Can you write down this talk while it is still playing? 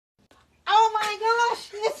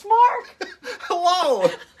It's Mark. Hello.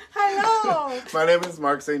 Hello. My name is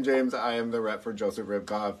Mark St. James. I am the rep for Joseph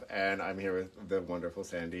Ribkoff, and I'm here with the wonderful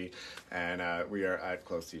Sandy, and we are at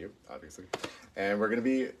Close to You, obviously. And we're going to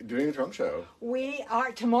be doing a trunk show. We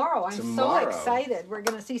are tomorrow. I'm Tomorrow. so excited. We're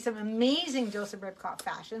going to see some amazing Joseph Ribkoff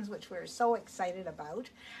fashions, which we're so excited about.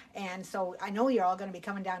 And so I know you're all going to be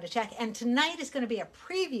coming down to check. And tonight is going to be a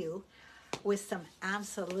preview with some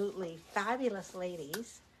absolutely fabulous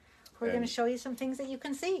ladies. We're going to show you some things that you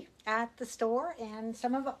can see at the store and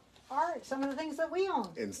some of the things that we own.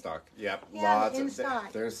 In stock, yep. Yeah, Lots in of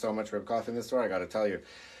stock. There's so much Ribkoff in the store, I got to tell you.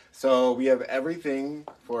 So we have everything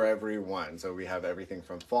for everyone. So we have everything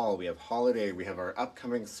from fall, we have holiday, we have our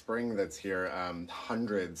upcoming spring that's here,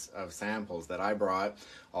 hundreds of samples that I brought,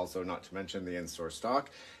 also not to mention the in-store stock.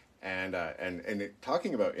 And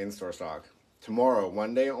talking about in-store stock, tomorrow,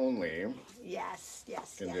 one day only, Yes.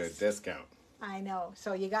 can do a discount. I know.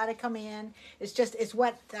 So you got to come in. It's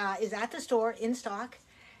what is at the store in stock.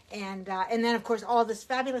 And then, of course, all this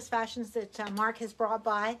fabulous fashions that Mark has brought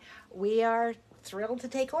by. We are thrilled to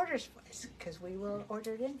take orders for this because we will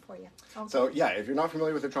order it in for you. Okay. So, yeah, if you're not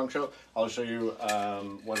familiar with the trunk show, I'll show you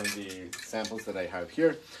one of the samples that I have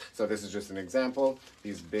here. So this is just an example.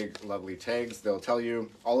 These big, lovely tags. They'll tell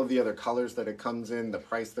you all of the other colors that it comes in, the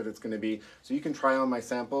price that it's going to be. So you can try on my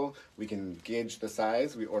sample. We can gauge the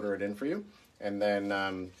size. We order it in for you. And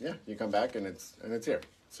then, you come back and it's here.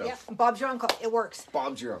 So Yeah, Bob's your uncle. It works.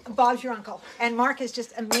 Bob's your uncle. Bob's your uncle. And Mark is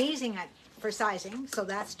just amazing for sizing, so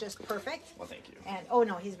that's just perfect. Well, thank you. And oh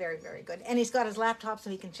no, he's very, very good. And he's got his laptop so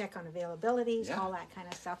he can check on availabilities, Yeah. all that kind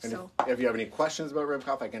of stuff. And So if you have any questions about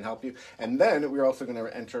Ribkoff, I can help you. And then we're also going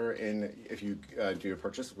to enter in, if you do a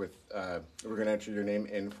purchase with, we're going to enter your name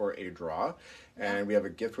in for a draw. And we have a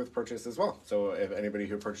gift with purchase as well. So if anybody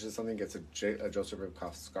who purchases something gets a Joseph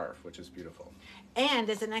Ribkoff scarf, which is beautiful. and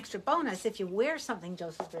as an extra bonus, if you wear something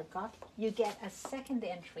Joseph Ribkoff, you get a second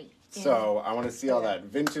entry. So I want to see all that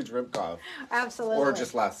vintage Ribkoff. Absolutely. Or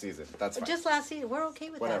just last season. That's fine. Just last season, we're okay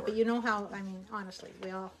with Whatever. that. But you know how, I mean, honestly,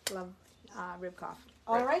 we all love Ribkoff.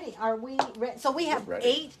 Right. Alrighty, are we ready? So we have ready.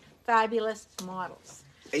 8 fabulous models.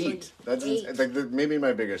 8. That's 8. like maybe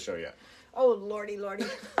my biggest show yet. Oh, lordy.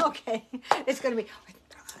 Okay. It's going to be,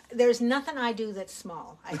 there's nothing I do that's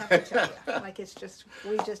small, I have to tell you. Like, it's just,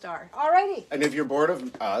 we just are. Alrighty. And if you're bored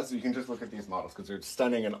of us, you can just look at these models because they're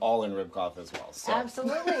stunning and all in Ribkoff as well. So.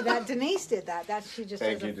 Absolutely. That Denise did that. She just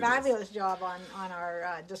Thank does a you, Denise. fabulous job on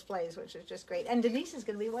our displays, which is just great. And Denise is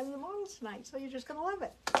going to be one of the models tonight, so you're just going to love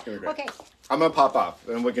it. It's gonna be great. Okay. I'm gonna pop off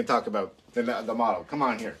and we can talk about the model. Come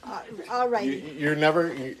on here. All right.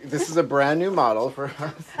 This is a brand new model for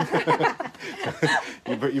us.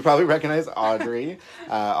 you probably recognize Audrey.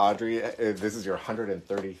 Audrey, this is your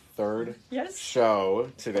 133rd Yes. show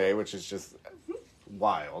today, which is just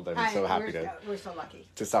wild. I'm so happy We're so lucky.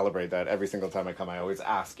 to celebrate that. Every single time I come, I always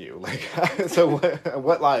ask you, like, so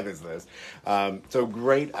what live is this? So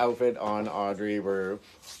great outfit on Audrey. We're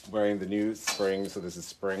wearing the new spring, so this is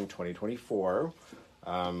spring 2024.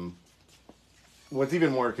 What's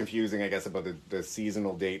even more confusing, I guess, about the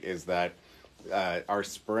seasonal date is that our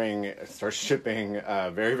spring starts shipping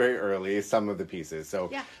very, very early, some of the pieces. So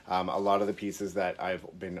Yeah. a lot of the pieces that I've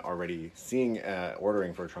been already seeing,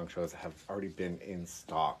 ordering for trunk shows have already been in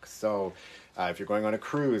stock. So if you're going on a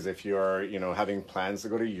cruise, if you're, having plans to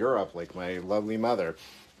go to Europe, like my lovely mother,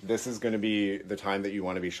 this is going to be the time that you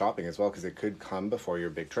want to be shopping as well, because it could come before your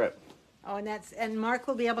big trip. Oh, and Mark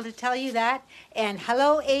will be able to tell you that. And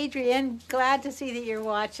hello, Adrian. Glad to see that you're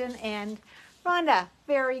watching. And Rhonda,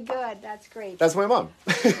 very good. That's great. That's my mom.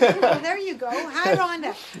 Oh, there you go. Hi,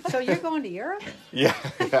 Rhonda. So you're going to Europe? Yeah.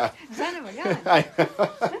 Son of a gun. I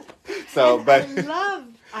know. So, but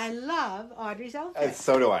I love Audrey's outfit.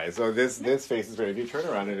 so do I. So this face is great. If you turn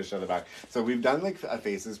around and just show the back. So we've done like a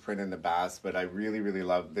faces print in the bass, but I really, really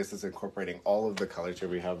love this is incorporating all of the colors here.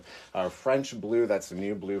 We have our French blue, that's a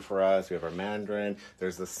new blue for us. We have our mandarin.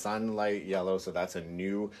 There's the sunlight yellow, so that's a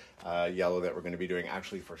new yellow that we're going to be doing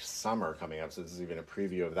actually for summer coming up. So this is even a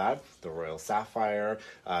preview of that. The royal sapphire,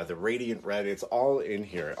 the radiant red. It's all in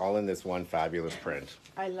here, all in this one fabulous print.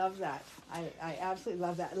 I love that. I absolutely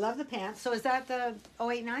love that. I love the pants. So is that the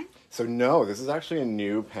 089? So no, this is actually a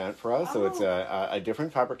new pant for us. So it's Oh. a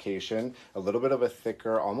different fabrication, a little bit of a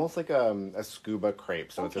thicker, almost like a scuba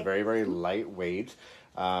crepe. So it's a Okay. very, very lightweight.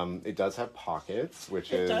 It does have pockets,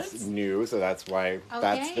 which It is does? new. So that's why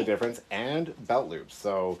that's the Okay. difference. And belt loops.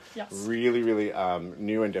 So Yes. really, really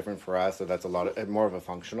new and different for us. So that's a lot of more of a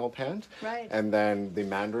functional pant. Right. And then the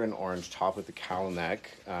mandarin orange top with the cowl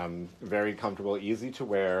neck. Very comfortable, easy to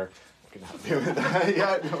wear. can help you with that.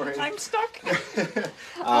 Yeah, no worries. I'm stuck.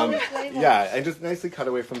 Yeah, and just nicely cut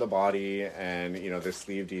away from the body, and you know the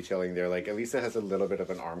sleeve detailing there. Like at least it has a little bit of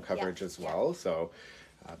an arm coverage as well. So,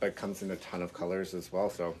 but it comes in a ton of colors as well.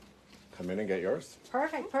 So, come in and get yours.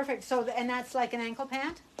 Perfect, perfect. So, and that's like an ankle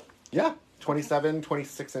pant? Yeah, 27,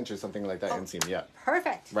 26 inches, something like that inseam. Yeah,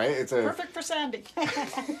 Perfect. right. It's a Perfect for Sandy.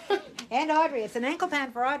 And Audrey. It's an ankle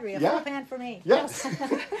pant for Audrey, a Yeah. full pant for me. yes.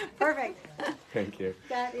 Perfect. Thank you.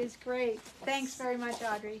 That is great. Thanks very much,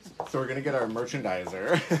 Audrey. So we're gonna get our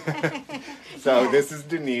merchandiser. So this is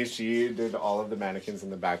Denise. She did all of the mannequins in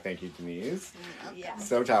the back. Thank you, Denise. Yeah.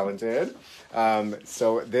 So talented.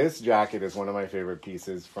 So this jacket is one of my favorite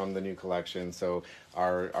pieces from the new collection. So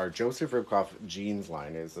our Joseph Ribkoff jeans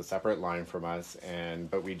line is a separate line from us,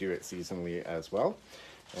 but we do it seasonally as well.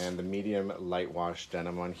 And the medium light wash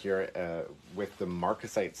denim on here with the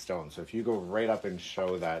marcasite stone. So if you go right up and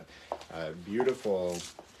show that beautiful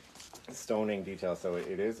stoning detail, so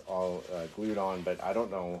it is all glued on, but I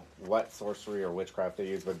don't know what sorcery or witchcraft they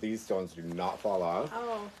use, but these stones do not fall off.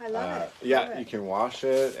 Oh, I love it. Yeah, Love it. you can wash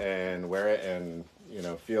it and wear it and you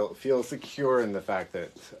know feel secure in the fact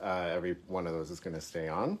that every one of those is going to stay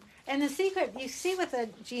on. And the secret, you see with a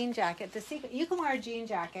jean jacket, the secret, you can wear a jean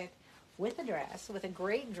jacket with a dress, with a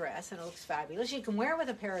great dress, and it looks fabulous. You can wear it with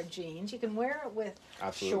a pair of jeans. You can wear it with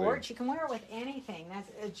Absolutely. shorts. You can wear it with anything.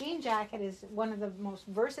 A jean jacket is one of the most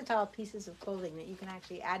versatile pieces of clothing that you can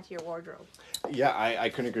actually add to your wardrobe. Yeah, I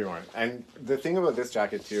couldn't agree more. And the thing about this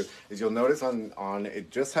jacket too is you'll notice on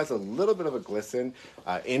it just has a little bit of a glisten.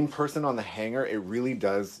 In person on the hanger, it really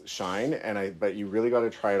does shine. But you really got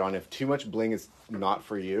to try it on. If too much bling is not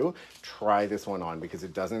for you, try this one on because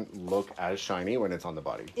it doesn't look as shiny when it's on the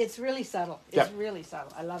body. It's really subtle. It's Yeah. really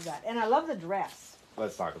subtle. I love that. And I love the dress.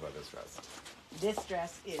 Let's talk about this dress. This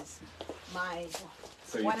dress is my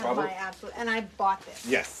So you one of probably my absolute, and I bought this.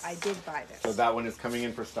 Yes. I did buy this. So that one is coming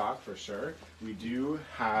in for stock for sure. We do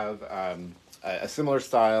have a similar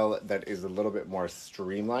style that is a little bit more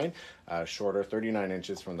streamlined, shorter, 39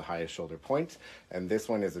 inches from the highest shoulder point. And this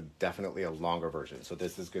one is definitely a longer version. So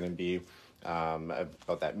this is going to be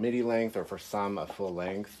about that midi length, or for some a full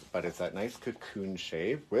length, but it's that nice cocoon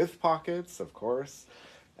shape with pockets, of course,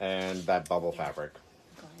 and that bubble fabric.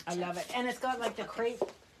 I love it. And it's got like the crepe.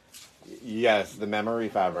 Yes, the memory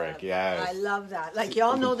fabric. Yes. I love that. Like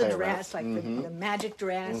y'all You know can the play dress, around. like the magic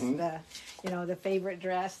dress, the favorite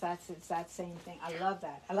dress. It's that same thing. I love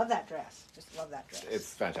that. I love that dress. Just love that dress.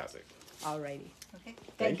 It's fantastic. Alrighty. Okay.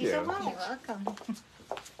 Thank you so you. much. You're welcome.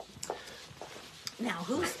 Now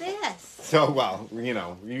who's this? So, well, you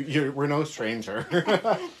know, we're no stranger.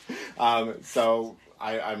 So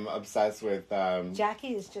I'm obsessed with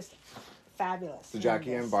Jackie is just fabulous. so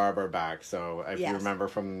Jackie and Barb are back. So if you Yes. remember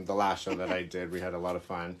from the last show that I did, we had a lot of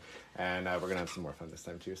fun, and we're gonna have some more fun this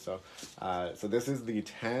time too. So, so this is the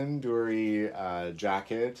tandoori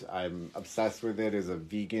jacket. I'm obsessed with it. It's a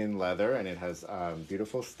vegan leather, and it has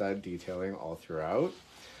beautiful stud detailing all throughout.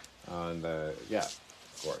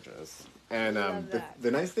 Gorgeous. And Love that.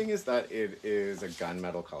 the nice thing is that it is a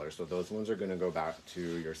gunmetal color, so those ones are going to go back to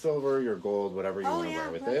your silver, your gold, whatever you want to wear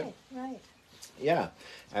with it. Right. Yeah,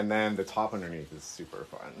 and then the top underneath is super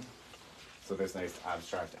fun. So this nice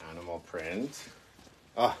abstract animal print.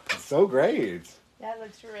 Oh, it's so great. That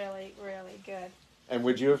looks really, really good. And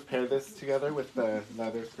would you have paired this together with the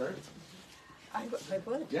leather skirt? I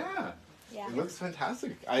would. Yeah. Yeah. It looks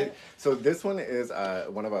fantastic. So this one is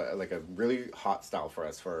one of a really hot style for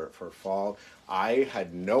us for fall. I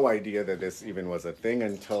had no idea that this even was a thing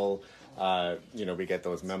until we get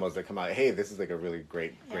those memos that come out. Hey, this is like a really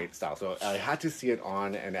great style. So I had to see it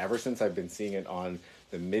on, and ever since I've been seeing it on.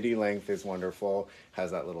 The midi length is wonderful.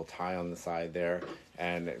 Has that little tie on the side there,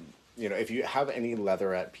 and. You know, if you have any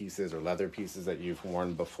leatherette pieces or leather pieces that you've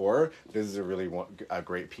worn before, this is a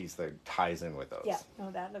great piece that ties in with those. Yeah, no,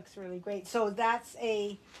 that looks really great. So that's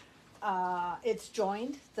it's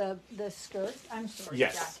joined, the skirt. I'm sorry,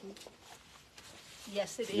 Yes. Jackie.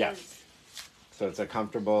 Yes, it is. Yeah. So it's a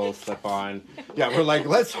comfortable slip-on. Yeah, we're like,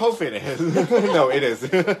 let's hope it is. No, it is.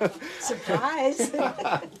 Surprise.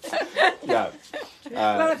 Yeah.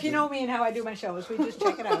 Well, if you know me and how I do my shows, we just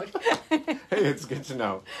check it out. Hey, it's good to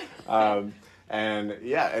know. And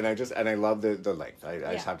I love the length.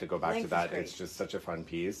 I just have to go back Length to is that. great. It's just such a fun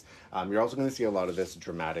piece. You're also going to see a lot of this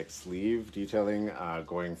dramatic sleeve detailing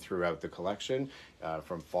going throughout the collection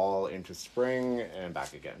from fall into spring and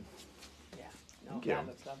back again. Yeah, no, Thank you. that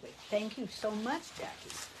looks lovely. Thank you so much,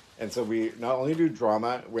 Jackie. And so we not only do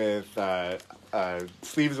drama with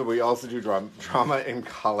sleeves, but we also do drama in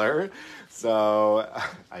color. So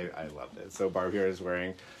I love this. So Barb here is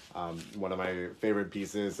wearing One of my favorite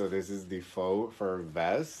pieces. So this is the faux fur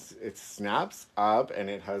vest. It snaps up and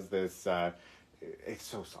it has this. It's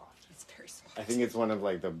so soft. It's very soft. I think it's one of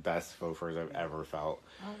like the best faux furs I've ever felt.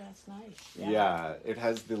 Oh, that's nice. Yeah, it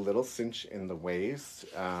has the little cinch in the waist.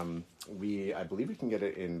 I believe we can get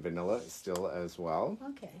it in vanilla still as well.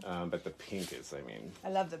 Okay. But the pink is, I mean, I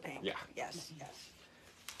love the pink. Yeah. Yes, yes.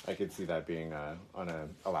 I could see that being on an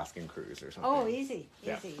Alaskan cruise or something. Oh, easy,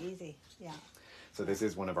 Yeah. easy. Yeah. So this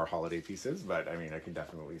is one of our holiday pieces, but I mean, I can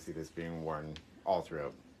definitely see this being worn all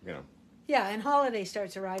throughout, you know. Yeah, and holiday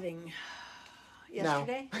starts arriving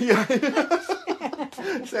yesterday. Yeah.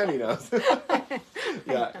 Sandy knows.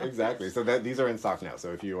 Yeah, exactly. So these are in stock now.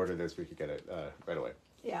 So if you order this, we could get it right away.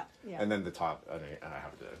 Yeah, yeah. And then the top, I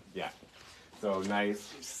have to, yeah. So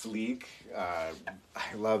nice, sleek. I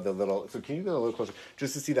love the little, so can you go a little closer?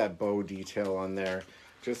 Just to see that bow detail on there.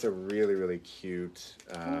 Just a really, really cute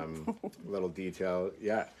little detail.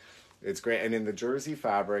 Yeah, it's great. And in the jersey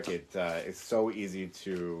fabric, it's so easy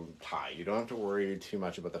to tie. You don't have to worry too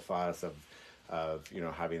much about the fuss of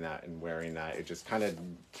having that and wearing that. It just kind of,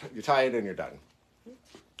 you tie it and you're done.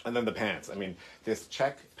 And then the pants. I mean, this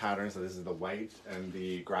check pattern, so this is the white and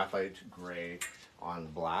the graphite gray on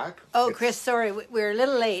black. Oh, Chris, sorry, we're a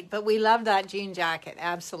little late, but we love that jean jacket.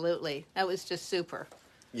 Absolutely. That was just super.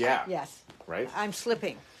 Yeah. Yes. Right? I'm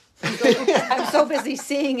slipping. I'm so busy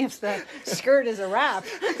seeing if the skirt is a wrap.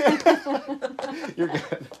 You're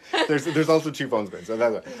good. There's also 2 phones going, so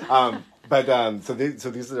that's it. So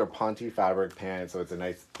these are Ponte fabric pants, so it's a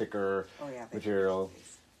nice thicker material.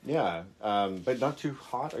 Yeah, but not too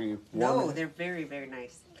hot. Are you warm? No, they're very, very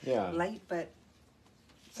nice. Yeah. Light, but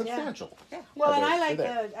substantial. yeah. Well, and they're- I like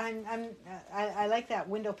they're I like that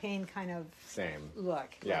window pane kind of Same. look.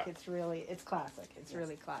 Yeah. Like it's classic. It's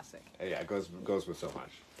really classic. Yeah, it goes with so much.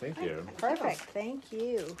 Thank you. Perfect. Thank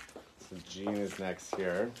you. So Jean is next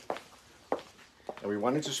here. And we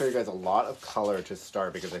wanted to show you guys a lot of color to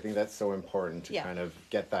start because I think that's so important to kind of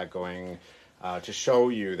get that going, to show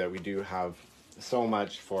you that we do have so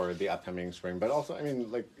much for the upcoming spring, but also, I mean,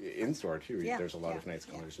 like in store too, there's a lot of nice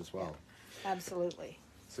colors as well. Absolutely.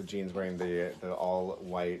 So Jean's wearing the all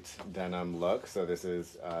white denim look. So this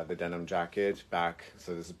is the denim jacket back.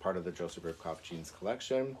 So this is part of the Joseph Ribkoff jeans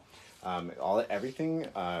collection. Everything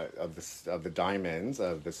of the diamonds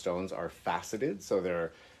of the stones are faceted. So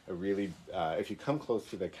they're a really if you come close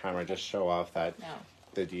to the camera, just show off that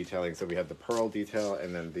the detailing. So we have the pearl detail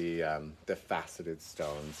and then the faceted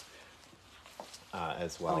stones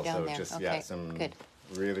as well. Oh, down so there. just Okay, some good.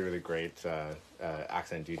 really, really great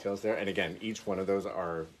accent details there. And again, each one of those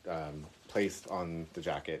are placed on the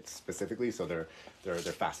jacket specifically, so they're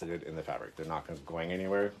faceted in the fabric. They're not going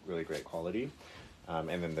anywhere. Really great quality. And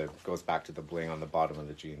then goes back to the bling on the bottom of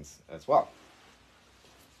the jeans as well.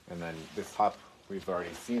 And then this top we've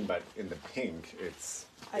already seen, but in the pink, it's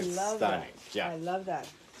love stunning. that. Yeah, I love that.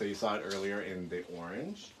 So you saw it earlier in the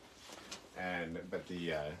orange. But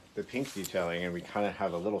the pink detailing, and we kind of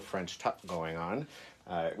have a little French tuck going on,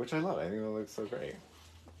 which I love. I think it looks so great.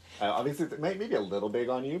 Obviously, it may be a little big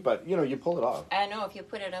on you, but you pull it off. I know if you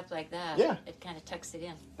put it up like that, it kind of tucks it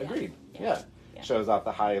in. Agreed. Yeah. Shows off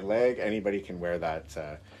the high leg. Anybody can wear that.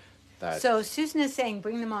 So Susan is saying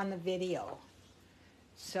bring them on the video.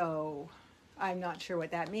 So I'm not sure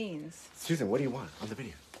what that means. Susan, what do you want on the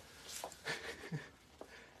video?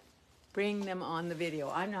 Bring them on the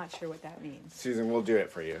video. I'm not sure what that means. Susan, we'll do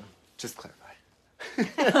it for you. Just clarify.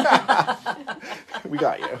 We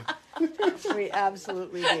got you. We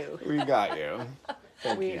absolutely do. We got you.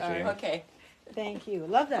 Thank We you, are- Jean. Okay. Thank you.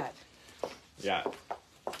 Love that. Yeah.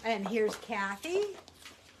 And here's Kathy.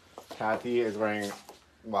 Kathy is wearing,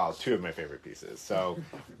 well, 2 of my favorite pieces. So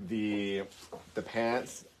the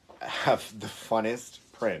pants have the funnest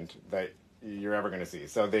print that you're ever going to see.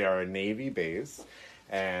 So they are a navy base.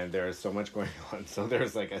 And there's so much going on. So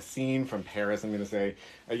there's like a scene from Paris, I'm going to say.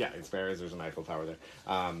 Yeah, it's Paris. There's an Eiffel Tower there.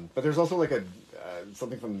 But there's also like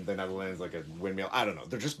something from the Netherlands, like a windmill. I don't know.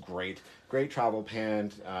 They're just great. Great travel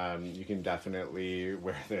pant. You can definitely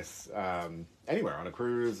wear this anywhere, on a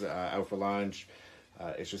cruise, out for lunch.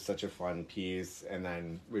 It's just such a fun piece. And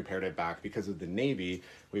then we paired it back, because of the navy,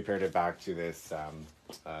 we paired it back to this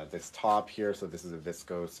this top here. So this is a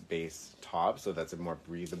viscose base top. So that's a more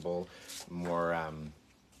breathable, more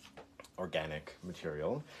organic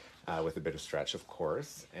material with a bit of stretch, of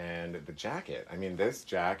course. And the jacket, I mean, this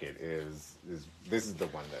jacket this is the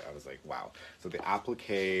one that I was like, wow. So the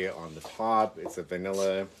applique on the top, it's a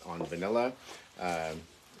vanilla on vanilla,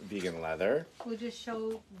 vegan leather. We'll just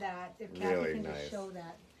show that. If Kathy Really can nice. just show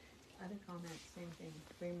that. Other comment, same thing.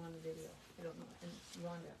 Bring them on the video. I don't know. And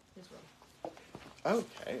Rhonda as well.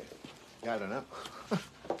 Okay. Yeah, I don't know.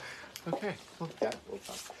 Okay. Cool. Yeah. We'll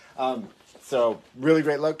talk. So really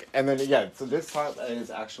great look, and then so this top is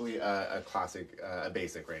actually a classic, a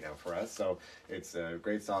basic right now for us. So it's a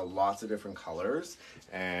great style, lots of different colors,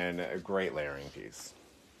 and a great layering piece.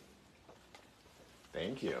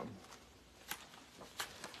 Thank you.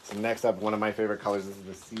 So next up, one of my favorite colors is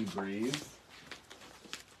the Sea Breeze.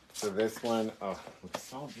 So this one, looks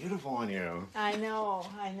so beautiful on you. I know.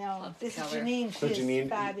 This is color. Janine. So She Janine, is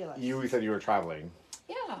fabulous. you said you were traveling.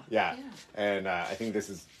 Yeah, and I think this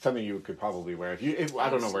is something you could probably wear if I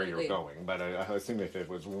don't know where you're going, but I assume if it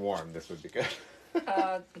was warm, this would be good.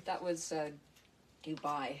 That was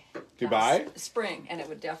Dubai. Dubai? Spring, and it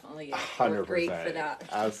would definitely 100%. work great for that.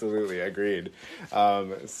 Absolutely, agreed.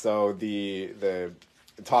 So the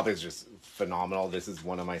top is just phenomenal. This is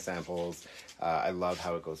one of my samples. I love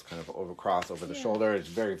how it goes kind of over the shoulder. It's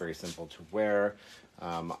very, very simple to wear.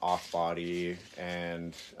 Off body,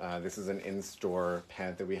 and this is an in-store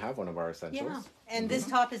pant that we have, one of our essentials. Yeah, and this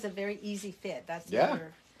top is a very easy fit. That's the Yeah.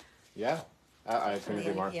 other. Yeah, I couldn't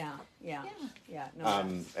agree more. Yeah.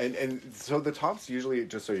 No, And so the tops usually,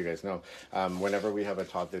 just so you guys know, whenever we have a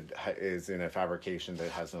top that is in a fabrication that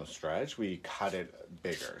has no stretch, we cut it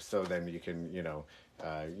bigger. So then you can,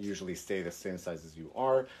 usually stay the same size as you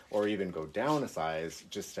are, or even go down a size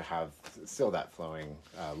just to have still that flowing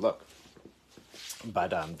look.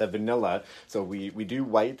 But the vanilla, so we do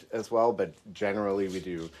white as well, but generally we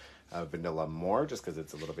do vanilla more just because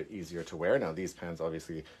it's a little bit easier to wear. Now these pants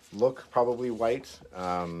obviously look probably white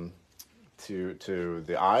to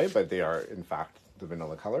the eye, but they are in fact the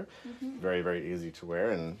vanilla color. Very, very easy to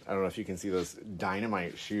wear. And I don't know if you can see those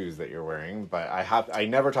dynamite shoes that you're wearing, but I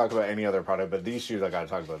never talk about any other product, but these shoes I gotta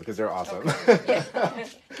talk about because they're awesome. Okay.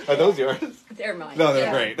 Are those yours? They're mine. No,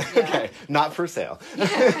 they're great. Yeah. Okay, not for sale.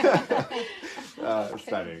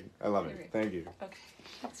 Stunning. I love it. Thank you. Okay,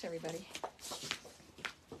 thanks everybody.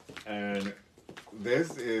 And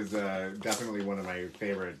this is definitely one of my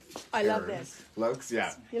favorite. I love this. Looks.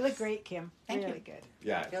 Yeah. You look great, Kim. Thank really you. good.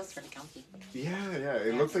 Yeah. It feels pretty comfy. Yeah.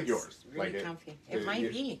 It looks like yours. Really like comfy. It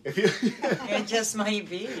might be. If you, It just might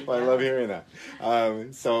be. well, I love hearing that.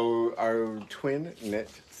 So our twin knit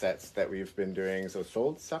sets that we've been doing, so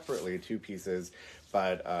sold separately, 2 pieces,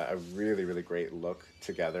 but a really, really great look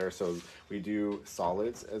together. So we do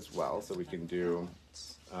solids as well. So we can do,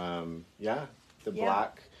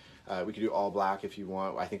 black. We could do all black if you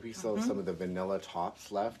want. I think we still have some of the vanilla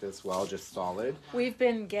tops left as well, just solid. We've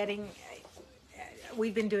been doing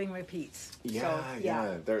repeats. Yeah, so,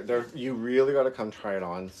 yeah. They're you really got to come try it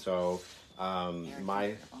on. So, thank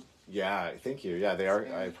you. Yeah, they are.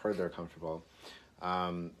 I've heard they're comfortable.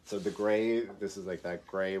 So the gray, this is like that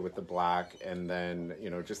gray with the black, and then,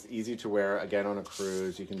 just easy to wear again on a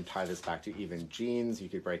cruise. You can tie this back to even jeans. You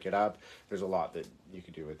could break it up. There's a lot that you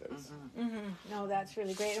could do with this. No, that's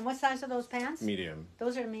really great. And what size are those pants? Medium.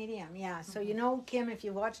 Those are medium, yeah. So Kim, if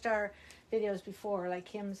you watched our videos before, like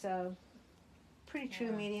Kim's a pretty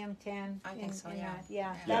true medium 10. I think so,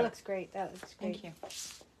 yeah. That looks great. Thank you.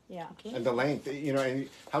 Yeah. Okay. And the length, and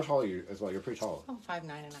how tall are you as well? You're pretty tall. Oh,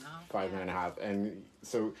 5'9.5". 5'9.5". And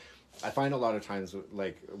so I find a lot of times,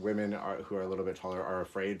 like, women who are a little bit taller are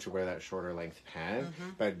afraid to wear that shorter length pant,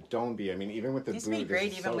 but don't be. I mean, even with the These boot, be great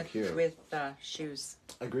this is even so with cute. shoes.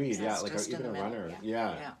 Agreed. Yeah, It's like just even in a the middle. runner.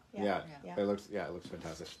 Yeah. Yeah. Yeah. It looks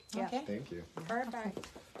fantastic. Yeah. Okay. Thank you. Perfect.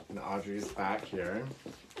 And Audrey's back here.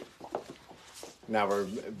 Now we're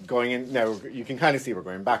going in. Now you can kind of see we're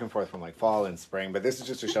going back and forth from like fall and spring, but this is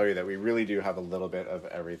just to show you that we really do have a little bit of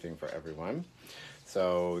everything for everyone.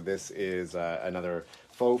 So this is another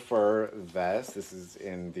faux fur vest. This is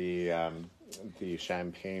in the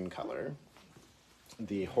champagne color.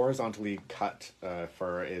 The horizontally cut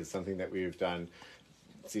fur is something that we've done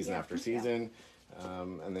season after season,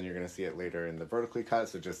 and then you're going to see it later in the vertically cut.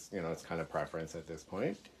 So just it's kind of preference at this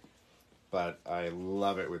point. But I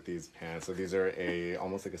love it with these pants. So these are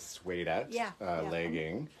almost like a suedette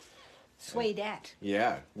legging. Suedette.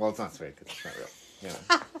 Yeah. Well, it's not suede because it's not real.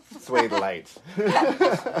 Suede light.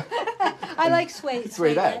 I like suede.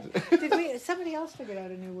 Suedette. Somebody else figured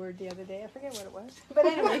out a new word the other day. I forget what it was. But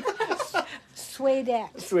anyway,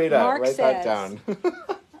 suedette. Suedette. Mark Write says. that down.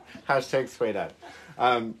 Hashtag suedette.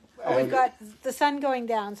 We've got the sun going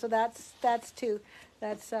down, so that's two.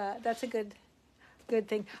 That's a good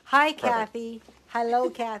thing. Hi, Kathy. Hello,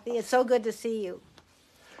 Kathy. It's so good to see you.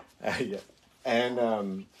 Yeah.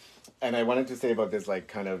 And And I wanted to say about this, like,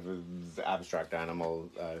 kind of abstract animal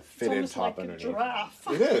fitted almost top like a underneath. giraffe.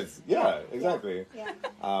 It is, yeah, exactly. Yeah.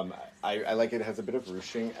 I like it. It has a bit of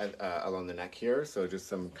ruching along the neck here, so just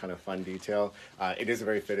some kind of fun detail. It is a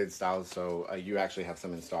very fitted style, so you actually have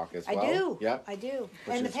some in stock as well. I do. Yeah. I do.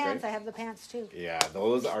 Which And the is pants, great. I have the pants too. Yeah,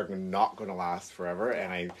 those are not going to last forever,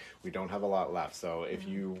 and we don't have a lot left. So if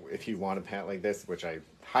you want a pant like this, which I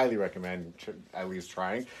highly recommend at least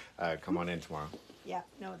trying, come on in tomorrow. Yeah,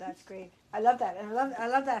 no, that's great. I love that, and I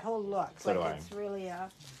love that whole look. So do I. It's really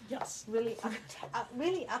Yes. really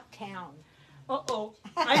really uptown. Uh-oh.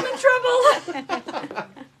 I'm in trouble.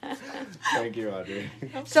 Thank you, Audrey.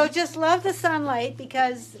 So just love the sunlight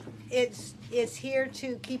because it's here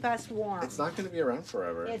to keep us warm. It's not going to be around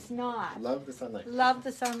forever. It's not. Love the sunlight. Love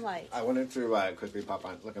the sunlight. I wanted to quickly pop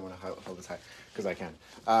on. Look, I'm going to hold this high because I can.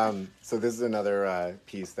 So this is another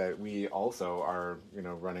piece that we also are,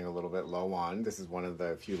 running a little bit low on. This is one of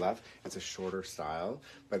the few left. It's a shorter style,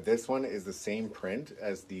 but this one is the same print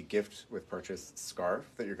as the gift with purchase scarf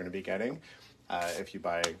that you're going to be getting if you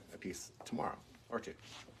buy a piece tomorrow or two.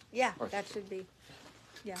 Yeah, that should be.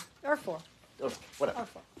 Yeah, or 4. Or whatever. Or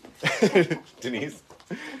 4. Denise.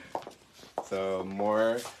 So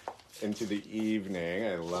more into the evening.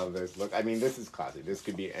 I love this look. I mean, this is classy. This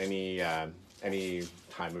could be any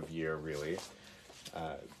time of year, really.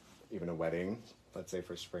 Even a wedding, let's say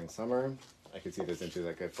for spring, summer. I could see this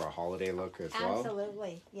into for a holiday look as well.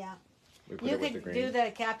 Absolutely, yeah. We put You it with the could green. do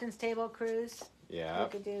the captain's table cruise. Yeah.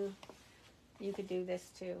 You could do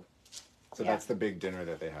this too. So yeah. that's the big dinner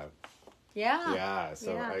that they have. Yeah. Yeah.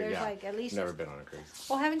 So there's like at least. Never been on a cruise.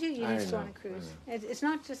 Well, haven't you? You I need to go know, on a cruise. I It's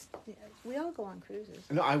not just. We all go on cruises.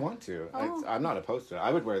 No, I want to. Oh. I'm not opposed to it.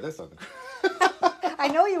 I would wear this on the cruise. I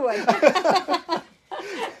know you would.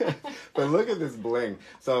 But look at this bling.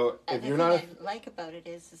 So if And you're the not thing I like about it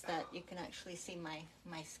is that you can actually see my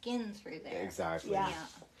skin through there. exactly. Yeah.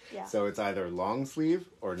 Yeah. So it's either long sleeve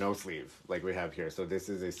or no sleeve, like we have here. So this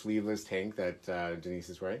is a sleeveless tank that Denise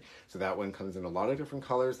is wearing. So that one comes in a lot of different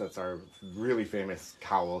colors. That's our really famous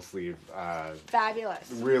cowl sleeve.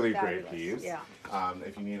 Fabulous. Really Fabulous. great piece. Yeah.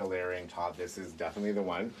 If you need a layering top, this is definitely the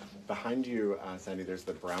one. Behind you, Sandy, there's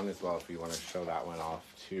the brown as well. If you want to show that one off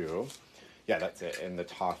too. Yeah, that's it, and the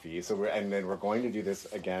toffee. So then we're going to do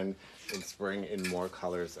this again in spring in more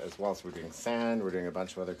colors as well. So we're doing sand, we're doing a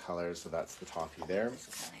bunch of other colors. So that's the toffee there.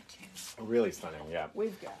 Really stunning, yeah.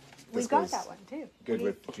 We've got This that goes one too. Good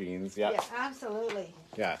with jeans, yeah. Yeah, absolutely.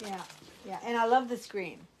 Yeah. Yeah. Yeah. And I love this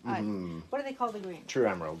green. Mm-hmm. What do they call the green? True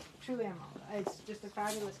emerald. True emerald. It's just a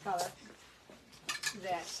fabulous color.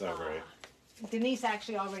 That So great. Denise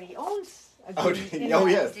actually already owns a Oh, green. in oh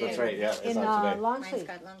that- yes, that's right. Yeah, it's In on today. long Mine's sleeve.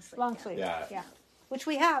 got long sleeve. Long yeah. sleeve. Yeah. Yeah. Which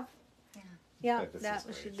we have. Yeah. Yeah, Yeah, this that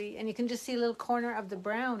is should great. be, and you can just see a little corner of the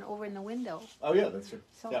brown over in the window. Oh yeah, that's true.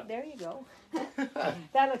 So Yeah. there you go.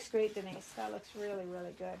 That looks great, Denise. That looks really,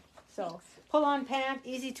 really good. So pull on pant,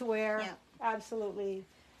 easy to wear. Yeah. Absolutely,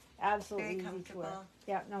 absolutely Very easy to wear. comfortable.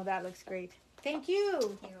 Yeah, no, that looks great. Thank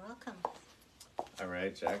you. You're welcome. All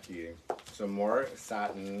right, Jackie. So more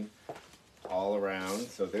satin all around.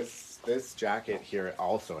 So this jacket here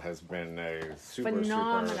also has been a super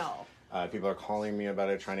Phenomenal. People are calling me about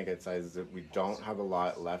it, trying to get sizes. We don't have a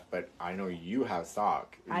lot left, but I know you have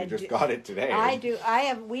stock. You I just do. got it today. I do.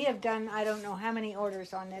 We have done. I don't know how many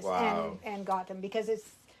orders on this, Wow. and got them because it's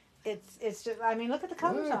just. I mean, look at the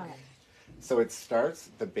colors Look. on it. So it starts,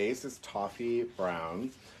 the base is toffee brown,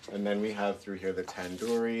 and then we have through here the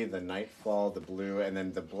tandoori, the nightfall, the blue, and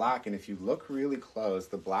then the black. And if you look really close,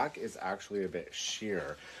 the black is actually a bit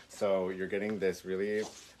sheer. So you're getting this really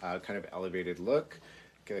kind of elevated look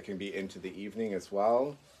that can be into the evening as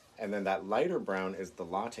well. And then that lighter brown is the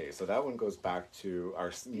latte. So that one goes back to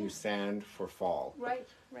our new sand for fall. Right.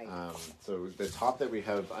 Right. So the top that we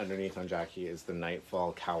have underneath on Jackie is the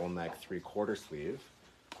nightfall cowl neck 3/4 sleeve.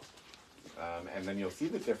 And then you'll see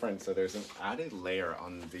the difference. So there's an added layer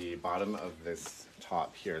on the bottom of this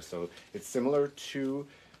top here. So it's similar to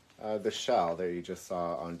the shell that you just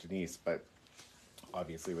saw on Denise, but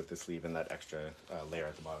obviously with the sleeve and that extra layer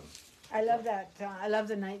at the bottom. I love that. I love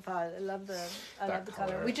the nightfall. I love the That color.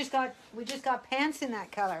 color. We just got pants in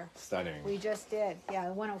that color. Stunning. We just did. Yeah,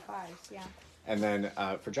 the 105s. Yeah. And then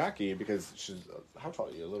for Jackie, because she's, how tall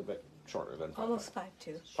are you? A little bit shorter than 5'5". Almost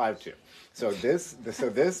 5'2". 5'2". So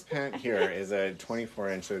this pant here is a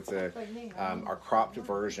 24-inch. So it's our cropped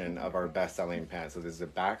version of our best-selling pant. So this is a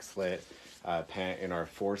back slit pant in our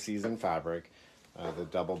 4-season fabric, the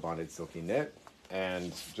double bonded silky knit,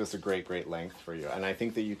 and just a great length for you. And I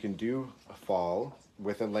think that you can do a fall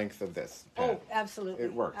with a length of this pant. Oh, absolutely.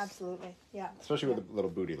 It works. Absolutely. Yeah. Especially with a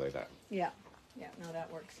little booty like that. Yeah. Yeah. No,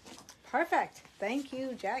 that works. Perfect. Thank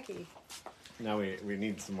you, Jackie. Now we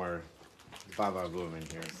need some more Baba Bloom in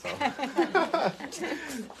here.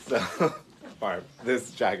 So, Barb,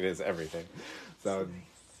 this jacket is everything. So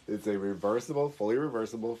it's a fully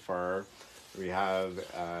reversible fur. We have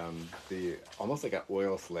the almost like an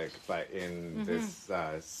oil slick, but in this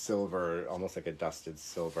silver, almost like a dusted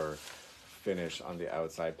silver finish on the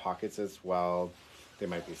outside. Pockets as well. They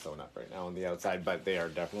might be sewn up right now on the outside, but they are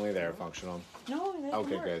definitely there, functional. No, they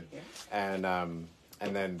Okay, work. good.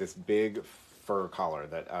 And then this big fur collar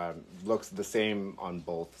that looks the same on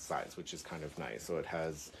both sides, which is kind of nice. So it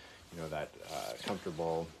has, that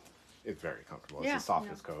comfortable. It's very comfortable. Yeah, It's the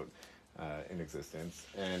softest coat in existence,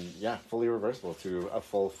 and yeah, fully reversible to a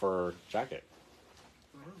full fur jacket,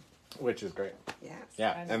 which is great. Yes.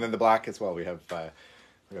 Yeah, and then the black as well. We have a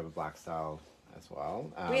black style as well.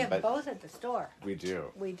 We have but both at the store. We do.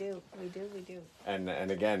 We do. And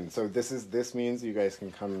again, so this means you guys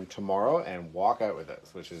can come tomorrow and walk out with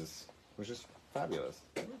us, which is fabulous.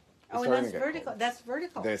 It's Oh, and starting that's to get vertical. cold. That's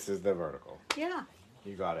vertical. This is the vertical. Yeah,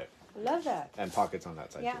 You got it. love that. And pockets on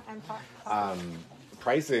that side Yeah, too. and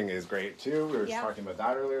Pricing is great too. We were just Yeah. talking about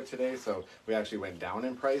that earlier today. So we actually went down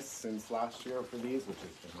in price since last year for these, which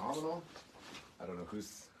is phenomenal. I don't know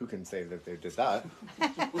who can say that they did that.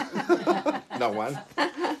 No one.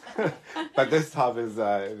 But this top is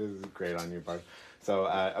great on you, Barb. So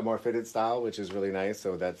a more fitted style, which is really nice.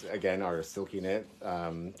 So that's again our silky knit,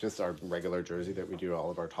 just our regular jersey that we do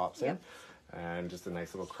all of our tops in, Yep. and just a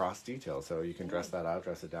nice little cross detail. So you can dress that out,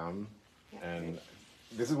 dress it down, and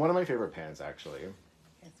this is one of my favorite pants actually.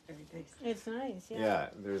 It's very nice. it's nice. Yeah. Yeah,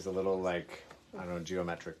 there's a little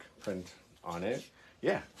geometric print on it.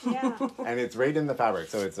 Yeah, Yeah. and it's right in the fabric,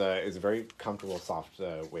 so it's a very comfortable, soft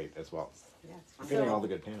weight as well. Yes. Fitting all the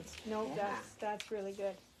good pants No, that's really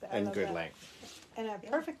good. I and love good that. length. And a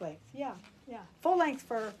perfect length. Yeah, yeah. Full length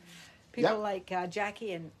for people Yep. like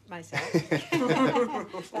Jackie and myself.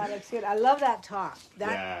 That looks good. I love that top.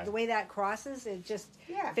 Yeah. The way that crosses, it just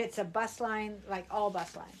Yeah. fits a bust line, like all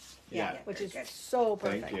bust lines. Yeah. Which Very is good. so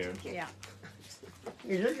Thank perfect. you. Yeah.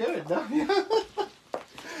 You're good. No?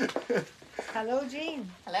 Hello, Jean.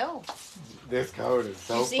 Hello. This coat is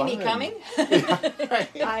so You see me fun. coming?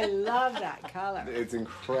 I love that color. It's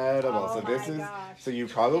incredible. Oh So this my is gosh. so you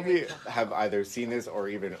probably have either seen this or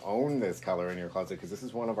even own this color in your closet because this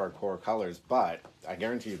is one of our core colors, but I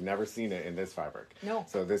guarantee you've never seen it in this fabric. No.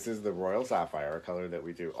 So this is the Royal Sapphire, a color that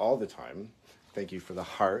we do all the time. Thank you for the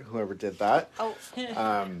heart, whoever did that. Oh,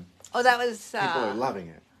 Um, oh, that was. people are loving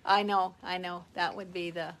it. I know. That would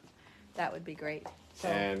be great. So,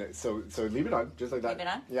 And so leave it on, just like that. Leave it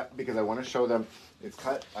on? Yeah, because I want to show them it's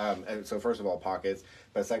cut. And so first of all, pockets,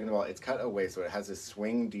 but second of all, it's cut away, so it has this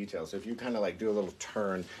swing detail. So if you kind of like do a little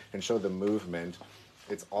turn and show the movement,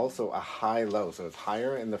 it's also a high-low. So it's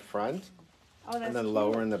higher in the front oh, that's and then cute.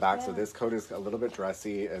 lower in the back. So Yeah. this coat is a little bit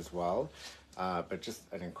dressy as well, but just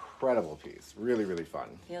an incredible piece. Really, really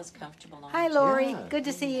fun. Feels comfortable on. Hi, Lori. Yeah. Good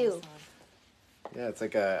to see you. Yeah, it's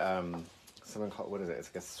like a someone called, what is it? It's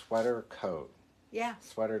like a sweater coat, Yeah.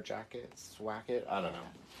 sweater jacket, swacket. I don't know.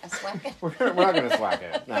 A sweat. We're not gonna swack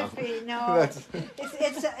it. No. Could be, no, That's-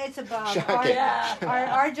 it's above. Jacket.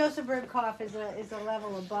 Our Joseph Ribkoff is a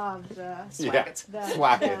level above the Yeah, the,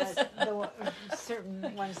 swackets. the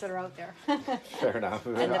certain ones that are out there. Fair enough.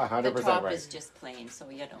 And the 100% top right. is just plain, so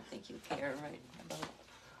you don't think you care, right? About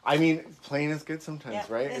I mean, plain is good sometimes, Yeah,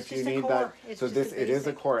 right? it's If you just a need core. that. It's So just this a it is a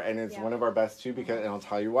basic. core, and it's Yeah. one of our best too. Because and I'll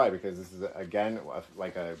tell you why. Because this is again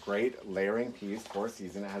like a great layering piece for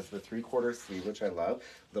season. It has the 3/4 sleeve, which I love.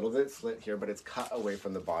 Little bit slit here, but it's cut away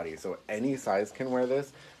from the body, so any size can wear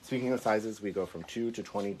this. Speaking of sizes, we go from 2 to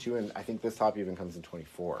 22, and I think this top even comes in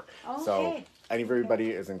 24. So Okay. everybody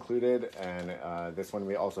is included, and this one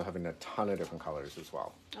we also have in a ton of different colors as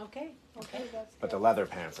well. Okay, that's But the good. leather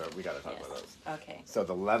pants are we got to talk yes. about those. Okay. So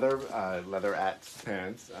the leatherette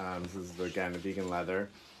pants. This is again a vegan leather.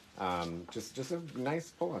 Just a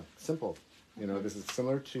nice pull-on, simple. You know, this is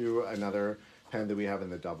similar to another pant that we have in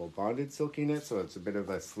the double bonded silky knit, so it's a bit of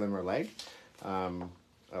a slimmer leg.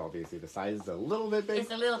 Obviously, the size is a little bit big.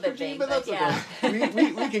 It's a little bit big, but but that's yeah.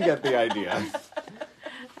 okay. we can get the idea.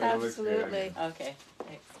 But it looks great on you. Absolutely. Okay.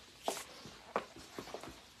 Thanks.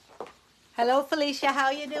 Hello, Felicia. How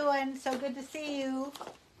you doing? So good to see you.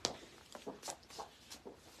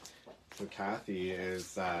 So Kathy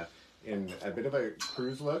is in a bit of a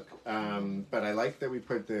cruise look, but I like that we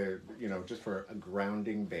put just for a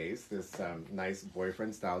grounding base, this nice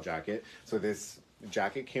boyfriend style jacket. So this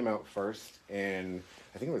jacket came out first in,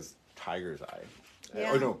 I think it was Tiger's Eye.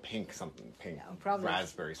 Yeah. Oh no, pink, No, probably.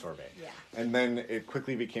 raspberry sorbet. Yeah. And then it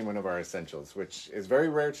quickly became one of our essentials, which is very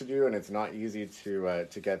rare to do, and it's not easy to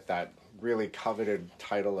get that really coveted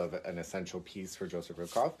title of an essential piece for Joseph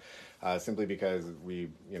Ribkoff, simply because we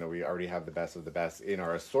already have the best of the best in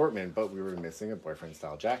our assortment, but we were missing a boyfriend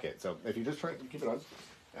style jacket. So if you just keep it on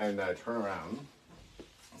and turn around.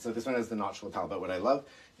 So this one has the notch lapel, but what I love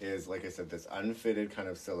is, like I said, this unfitted kind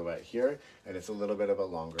of silhouette here, and it's a little bit of a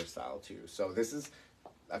longer style too. So this is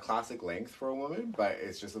a classic length for a woman, but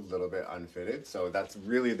it's just a little bit unfitted. So that's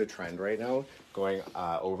really the trend right now, going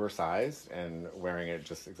oversized and wearing it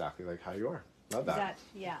just exactly like how you are. Love that.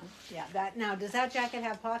 That now, does that jacket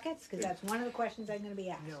have pockets? Because that's one of the questions I'm going to be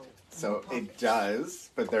asked. No. So it does,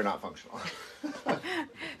 but they're not functional.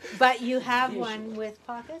 But you have one with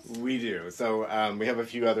pockets? We do. So we have a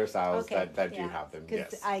few other styles that do yeah. have them. 'Cause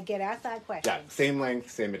Yes. I get asked that question. Yeah, same length,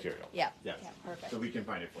 same material. Yeah. Yes. Yeah, perfect. So we can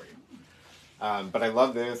find it for you. But I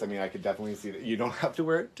love this. I mean, I could definitely see that you don't have to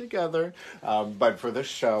wear it together. But for the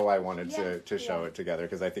show, I wanted to show it together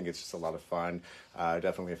because I think it's just a lot of fun.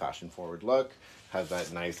 Definitely a fashion forward look. Has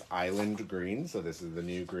that nice island green. So this is the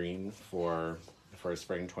new green for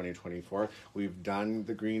spring 2024. We've done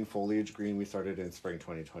the green foliage green. We started in spring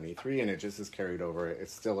 2023, and it just is carried over.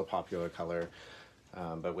 It's still a popular color.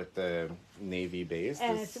 But with the navy base.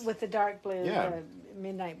 And it's with the dark blue, Yeah. the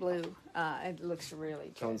midnight blue. It looks really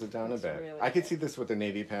good. Tones it down a Looks bit. really I could good. see this with a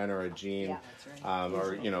navy pen or a jean, Yeah. That's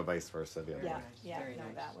right. or vice versa. The other Yeah, way. yeah, Very no,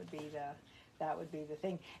 nice. that would be the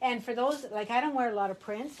thing. And for those, like, I don't wear a lot of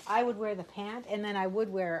prints. I would wear the pant, and then I would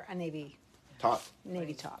wear a navy Top.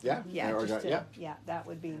 top. Yeah, yeah, or just yeah. yeah. That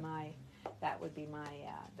would be my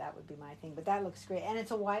thing. But that looks great, and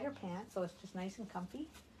it's a wider pant, so it's just nice and comfy.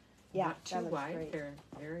 Yeah, Not too that looks wide. great. They're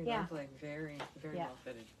very Yeah. lovely, very Yeah. well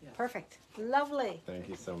fitted. Yeah. Perfect, lovely. Thank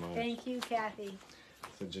you so much. Thank you, Kathy.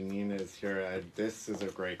 So Janine is here. This is a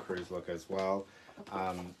great cruise look as well.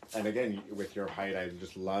 And again, with your height, I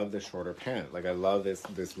just love the shorter pant. Like I love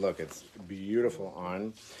this look. It's beautiful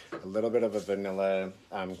on. A little bit of a vanilla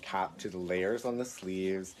cap to the layers on the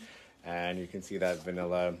sleeves. And you can see that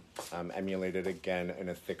vanilla emulated again in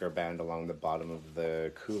a thicker band along the bottom of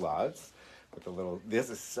the culottes. With a little, this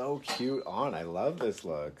is so cute on. I love this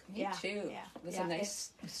look. Me Yeah, too. yeah, It was yeah. a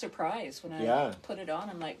nice surprise when I Yeah. put it on.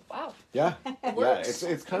 I'm like, wow. Yeah, yeah. works.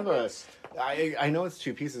 It's kind of a. I know it's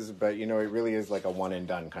two pieces, but it really is like a one and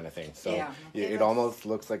done kind of thing. So Yeah. it almost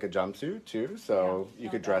looks like a jumpsuit too. So Yeah. you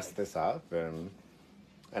could dress this up and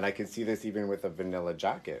I could see this even with a vanilla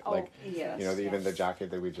jacket. Oh, Like yes, even the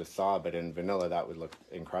jacket that we just saw, but in vanilla that would look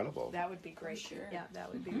incredible. That would be great. sure. Yeah,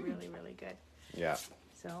 that would be really, really good. Yeah.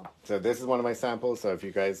 So, So this is one of my samples. So if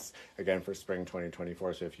you guys, again, for spring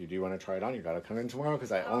 2024, so if you do want to try it on, you got to come in tomorrow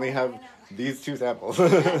because I only have these two samples.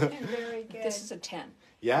 very good. This is a 10.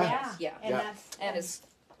 Yeah. yeah, Yeah. and Yeah. that's And it's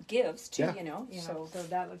gives too, Yeah. so So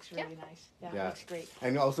that looks really nice. Yeah, Yeah. looks great.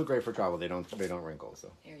 And also great for travel. They don't wrinkle.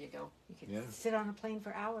 So there you go. You could Yeah. sit on a plane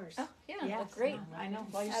for hours. Oh, yeah, Yes, look great. no, I know.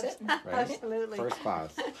 While you're Abs- sitting. right. Absolutely. First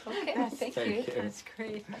class. Okay, thank Thank you. you. That's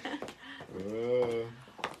great. Ooh,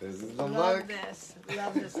 this is the Love look. this.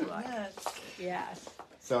 Love this look. Yes.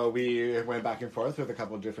 So we went back and forth with a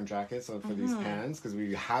couple of different jackets for these pants because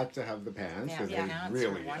we had to have the pants because Yeah, they pants are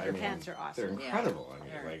really, wonderful. Pants are awesome. they're incredible. I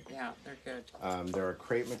mean, They're, like yeah, they're good. they're a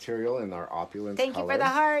crepe material in our opulence Thank color. you for the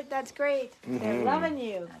heart. That's great. They're Mhm. loving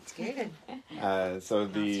you. That's good. So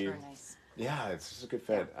That's the very nice. yeah, it's just a good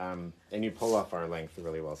fit. And you pull off our length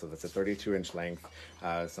really well. So that's a 32-inch length.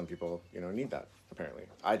 Some people need that. Apparently,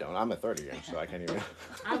 I don't. I'm a 30-inch, so I can't even.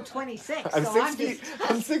 I'm 26, I'm so 6 I'm feet.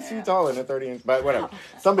 just. I'm 6 feet tall and a 30-inch, but whatever.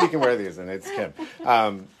 Somebody can wear these, and it's Kim.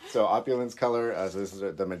 So opulence color. So this is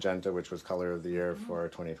the magenta, which was color of the year for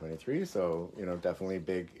 2023. So definitely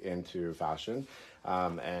big into fashion.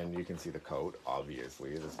 And you can see the coat.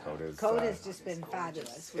 Obviously, this coat is Coat has just been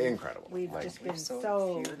fabulous. incredible. We've Like, just been So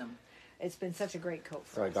so. few of them. It's been such a great coat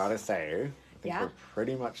for So I us. gotta say, I think Yeah? we're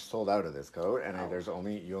pretty much sold out of this coat, and Oh.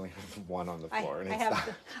 you only have one on the I, floor, and I it's have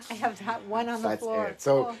that. I have that one on the That's floor. it.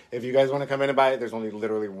 So Oh. if you guys want to come in and buy it, there's only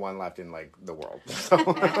literally one left in like the world. So,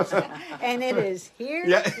 And it is here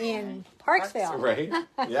Yeah. in Parksville. right?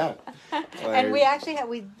 Yeah. And we actually have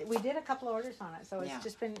we did a couple of orders on it, so it's Yeah.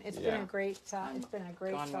 just been been Yeah. a great it's been a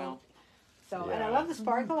great Gone coat. well. So and Yeah. I love the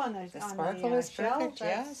sparkle on the The on sparkle the is shell. perfect.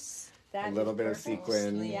 That's- Yes. that a is little bit of perfect.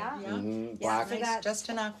 sequin. Yeah. Mhm, Yeah, black. so Nice, that- just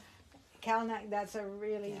enough. Calnac, that's a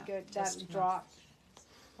really Yeah, good just that enough. drop.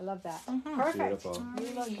 I love that. Perfect. Beautiful.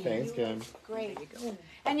 You look, Thanks, you Kim. look great.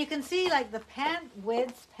 And you can see like the pant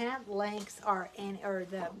widths, pant lengths or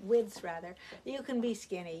the widths rather. You can be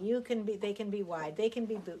skinny. They can be wide. They can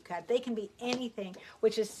be boot cut. They can be anything,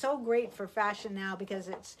 which is so great for fashion now because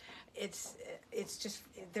it's just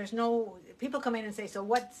there's no people come in and say, so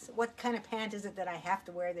what kind of pant is it that I have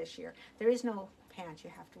to wear this year? There is no pants you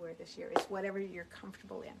have to wear this year. It's whatever you're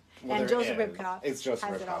comfortable in. Well, and there Joseph is. Ribkoff It's Joseph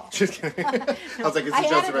has it all. Ribkoff. Just kidding. I was like, it's I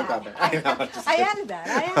Joseph added Ribkoff. that. I know. Just I kidding. added that.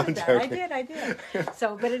 I added that. I joking. did. I did.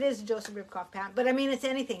 So, but it is a Joseph Ribkoff pant. But I mean, it's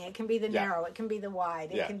anything. It can be the Yeah. narrow. It can be the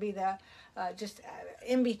wide. It Yeah. can be the just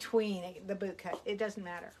in between the boot cut. It doesn't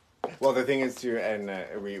matter. Well, the thing is too, and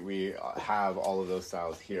we have all of those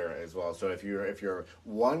styles here as well. So if you're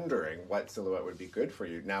wondering what silhouette would be good for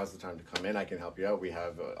you, now's the time to come in. I can help you out. We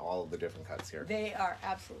have all of the different cuts here. They are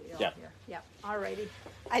absolutely all Yeah. here. Yeah. Alrighty.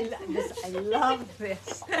 I love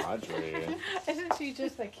this. Audrey. Isn't she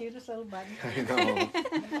just the cutest little bunny? I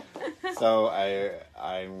know. So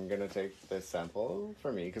I'm gonna take this sample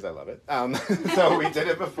for me because I love it. So we did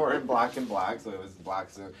it before in black and black, so it was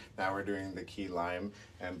black. So now we're doing the key lime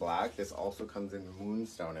and black. This also comes in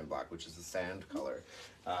moonstone and black, which is a sand color.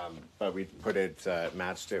 But we put it,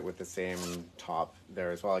 matched it with the same top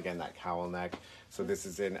there as well. Again, that cowl neck. So this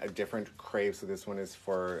is in a different crepe. So this one is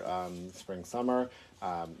for spring, summer.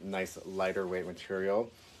 Nice lighter weight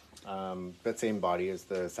material. But same body as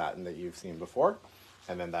the satin that you've seen before.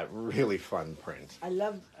 And then that really fun print. I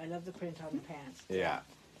love the print on the pants. Yeah.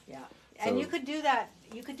 Yeah. So- And you could do that.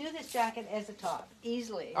 You could do this jacket as a top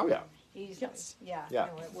easily. Oh, yeah. Easily. Yes. Yeah. Yeah.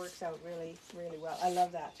 No, it works out really, really well. I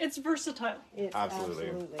love that. It's versatile. It's Absolutely.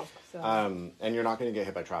 absolutely. So. And you're not going to get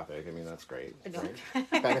hit by traffic. I mean, that's great. No.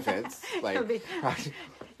 Right? Benefits. Like, It'll be-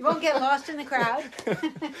 You won't get lost in the crowd.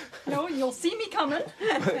 No, you'll see me coming.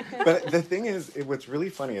 but the thing is, what's really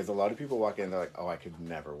funny is a lot of people walk in, they're like, "Oh, I could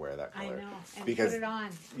never wear that I color." know. And Because put it on.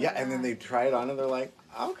 Put yeah, it and then on. they try it on and they're like,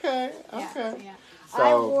 "Okay, Yeah, okay." yeah. So-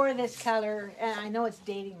 I wore this color, and I know it's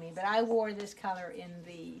dating me, but I wore this color in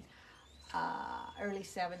the early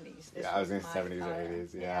 70s. This Yeah, I was in my 70s or color.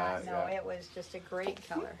 80s. Yeah, No, yeah. it was just a great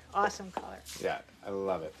color. Awesome color. Yeah, I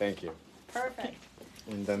love it. Thank you. Perfect.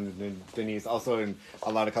 And then Denise also in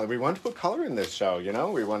a lot of color. We wanted to put color in this show. You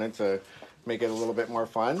know, we wanted to make it a little bit more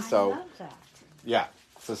fun. So I love that. yeah,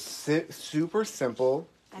 so super simple.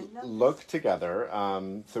 I love Look together.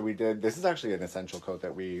 So we did. This is actually an essential coat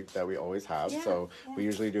that we always have. Yeah, so yeah. we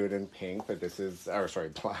usually do it in pink, but this is, or sorry,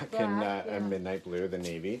 black, and, Black, yeah. and midnight blue, the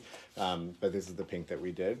navy. But this is the pink that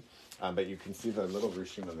we did. But you can see the little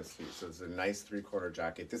ruching on the sleeve. So it's a nice 3/4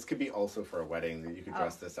 jacket. This could be also for a wedding. That you could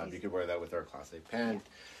dress this up. You could wear that with our classic pant.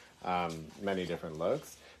 Many different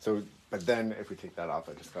looks. So, but then if we take that off,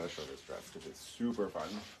 I just gotta show this dress because it's super fun.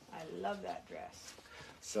 I love that dress.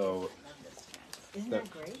 So Isn't The-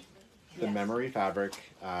 that great? the Yes. memory fabric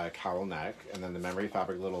cowl neck, and then the memory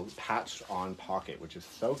fabric little patched on pocket, which is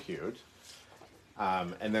so cute.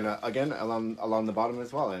 And then again along the bottom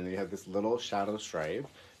as well, and you have this little shadow stripe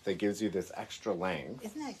that gives you this extra length.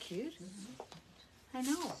 Isn't that cute? I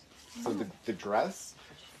know. So the dress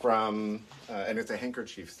from and it's a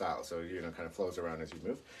handkerchief style, so kind of flows around as you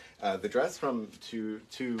move. The dress from to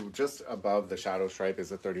just above the shadow stripe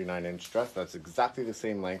is a 39-inch dress. That's exactly the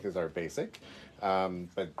same length as our basic,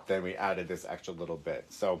 but then we added this extra little bit.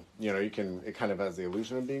 So it kind of has the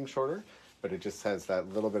illusion of being shorter, but it just has that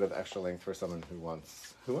little bit of extra length for someone who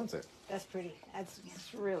wants it. That's pretty. That's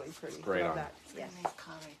really pretty. great Love on. that. Yes. Nice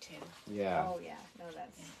collar too. Yeah, Oh yeah. No,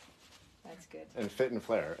 that's good. and fit and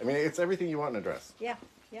flare. I mean, it's everything you want in a dress. Yeah.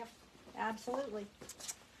 Yeah. Absolutely.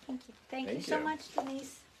 Thank you. Thank you Thank so you. much,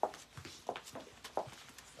 Denise.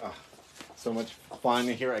 So much fun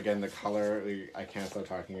here. Again, the color, I can't stop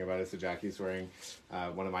talking about it. So Jackie's wearing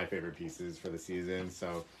one of my favorite pieces for the season.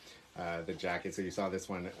 So the jacket, so you saw this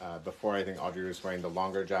one before. I think Audrey was wearing the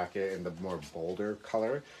longer jacket in the more bolder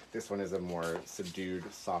color. This one is a more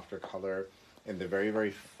subdued, softer color in the very,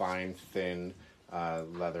 very fine, thin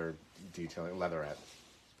leather detailing, leatherette.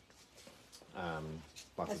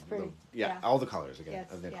 Lots That's of pretty. little- Yeah. all the colors again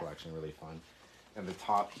Yes, of the yeah. collection, really fun. And the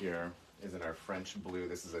top here is in our French blue.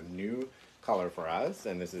 This is a new color for us,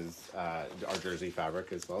 and this is our jersey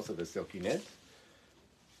fabric as well, so the silky knit.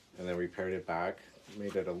 And then we paired it back,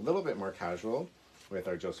 made it a little bit more casual with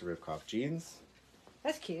our Joseph Ribkoff jeans.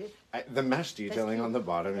 That's cute. The mesh detailing cute. on the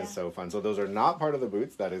bottom Yeah. is so fun. So those are not part of the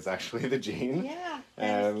boots. That is actually the jean. Yeah.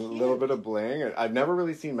 And a that's little cute. bit of bling. I've never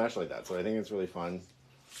really seen mesh like that, so I think it's really fun.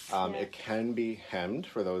 Yeah. It can be hemmed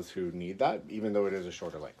for those who need that, even though it is a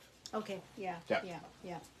shorter length. Okay. Yeah. Yeah. Yeah.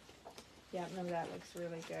 Yeah. Yeah. No, that looks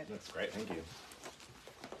really good. That's great, thank you.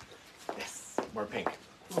 Yes, more pink.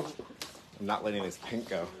 I'm not letting this pink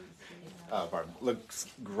go. Barb, looks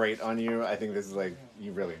great on you. I think this is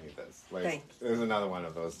you really need this. Thanks. There's another one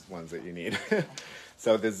of those ones that you need.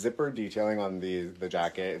 So the zipper detailing on the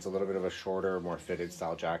jacket, it's a little bit of a shorter, more fitted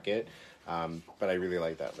style jacket. But I really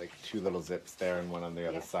like that, 2 little zips there and one on the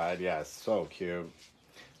other Yeah. side. Yeah, so cute.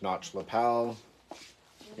 Notch lapel.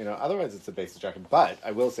 You know, otherwise it's a basic jacket. But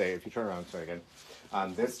I will say, if you turn around, sorry again,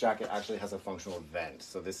 this jacket actually has a functional vent.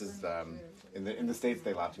 So this is in the States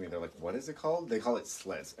they laugh at me. They're like, "What is it called?" They call it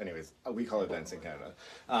slits. Anyways, we call it vents in Canada.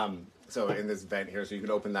 So in this vent here, so you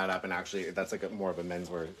can open that up, and actually that's like more of a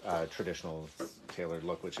menswear traditional tailored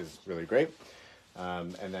look, which is really great.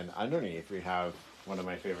 And then underneath we have one of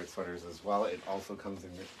my favorite sweaters as well. It also comes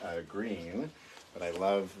in green, but I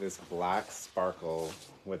love this black sparkle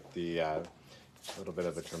with the little bit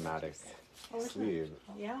of a dramatic sleeve.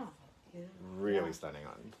 Yeah. Really stunning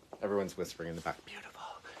on. Everyone's whispering in the back, beautiful.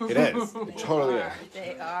 It is. It totally is.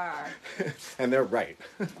 They are. And they're right.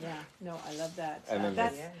 Yeah. No, I love that. And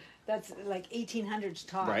then That's like 1800s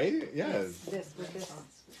top. Right? Yes. This with this.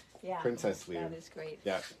 Yeah. Princess sleeve. That is great.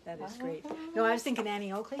 Yeah. That is great. No, I was thinking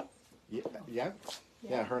Annie Oakley. Yeah. Yeah.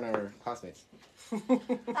 Yeah, her and I were classmates. I'm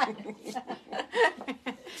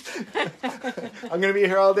going to be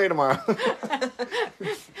here all day tomorrow.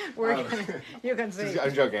 You can see.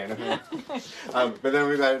 I'm joking. But then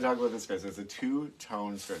we've got to talk about this skirt. So it's a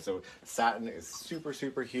two-tone skirt. So satin is super,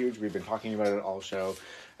 super huge. We've been talking about it all show.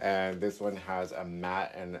 And this one has a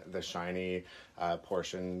matte and the shiny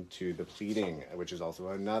portion to the pleating, which is also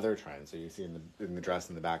another trend. So you see in the dress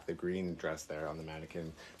in the back, the green dress there on the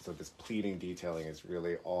mannequin. So this pleating detailing is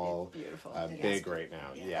really all beautiful. big right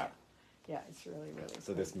now. Yeah. Yeah, it's really, really.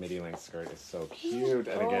 So this midi-length skirt is so cute,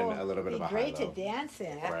 and again, a little bit of a great high-low. to dance in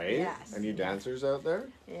it. Right? Yes. Any dancers out there?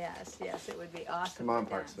 Yes, it would be awesome. Come on,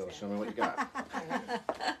 to Parksville, dance show in. me what you got.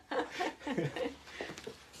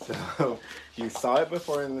 So, you saw it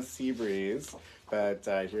before in the sea breeze, but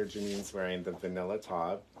here Janine's wearing the vanilla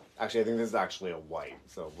top. Actually, I think this is actually a white,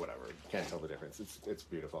 so whatever. Can't tell the difference. It's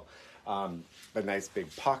beautiful. But nice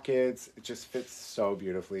big pockets. It just fits so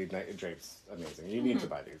beautifully. It drapes amazing. You need to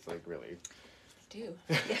buy these, like really. Do.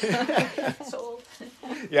 Yeah. Sold.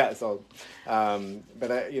 Yeah, so,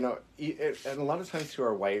 but and a lot of times to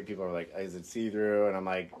our white people are like, is it see-through? And I'm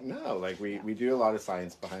like, no, like we do a lot of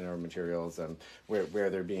science behind our materials and where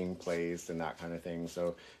they're being placed and that kind of thing.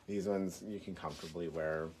 So these ones you can comfortably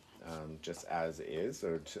wear just as is,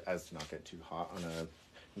 or as to not get too hot on a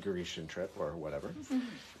Grecian trip or whatever.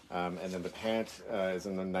 And then the pant is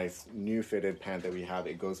in a nice new fitted pant that we have.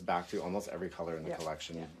 It goes back to almost every color in the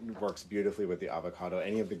collection. It works beautifully with the avocado.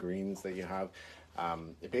 Any of the greens that you have,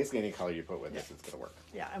 basically any color you put with this, it's going to work.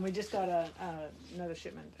 Yeah, and we just got another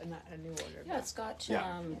shipment, a new order. Yeah, it's got It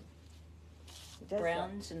does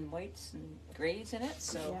browns and whites and grays in it.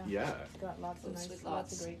 So Yeah. It's got lots of Goes nice, with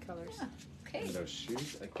lots of lots. great colors. okay. And those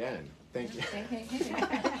shoes, again, thank you. Hey.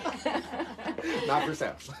 Not for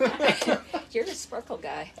sale. You're a sparkle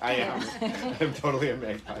guy. I am. I'm totally a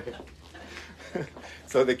magpie.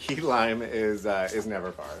 So the key lime is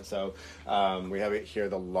never far. So we have it here,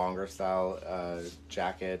 the longer style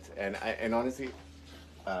jacket, and honestly,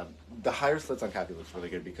 the higher slits on Kathy looks really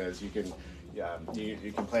good because you can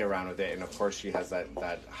play around with it, and of course she has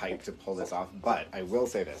that height to pull this off. But I will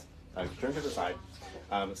say this: turn to the side.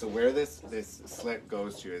 So where this slit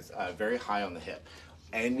goes to is very high on the hip.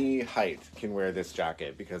 Any height can wear this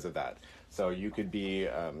jacket because of that. So you could be,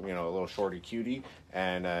 a little shorty cutie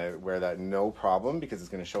and wear that no problem because it's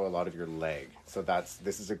going to show a lot of your leg. So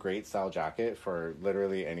this is a great style jacket for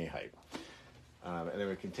literally any height. And then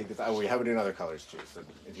we can take this. Oh, we have it in other colors too. So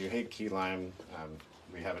if you hate key lime,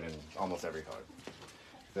 we have it in almost every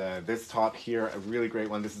color. This top here, a really great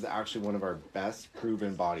one. This is actually one of our best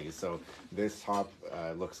proven bodies. So this top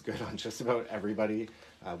looks good on just about everybody.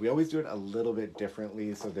 We always do it a little bit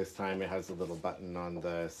differently. So this time it has a little button on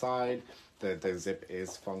the side. The zip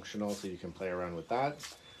is functional, so you can play around with that.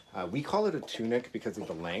 We call it a tunic because of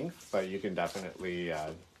the length, but you can definitely,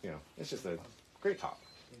 it's just a great top.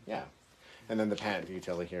 Yeah. And then the pant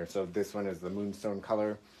detail here. So this one is the moonstone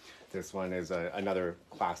color. This one is another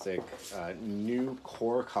classic new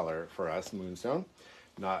core color for us, moonstone.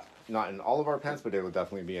 Not in all of our pants, but it will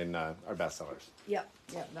definitely be in our best sellers. Yep,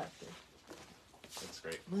 that's good. That's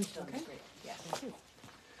great. Moonstone is great. Yeah, thank you.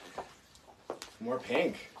 More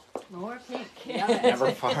pink. More pink.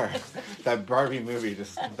 Never far. That Barbie movie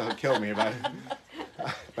just don't kill me, but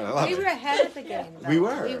I love it. We were ahead of the game, though. We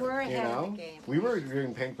were. We were ahead you know? of the game. We were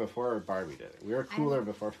doing pink before Barbie did it. We were cooler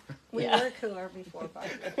before. We were cooler before Barbie.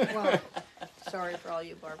 Well, sorry for all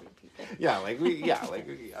you Barbie people.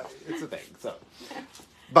 It's a thing. So,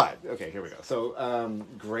 but okay, here we go. So,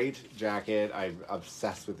 great jacket. I'm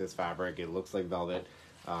obsessed with this fabric. It looks like velvet,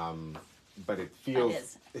 but it feels. It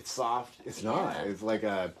is. It's soft. It's not. Yeah. It's like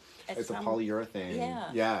it's a polyurethane. Yeah.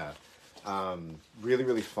 Yeah. Really,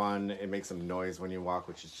 really fun. It makes some noise when you walk,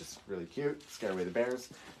 which is just really cute. Scare away the bears.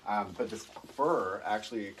 But this fur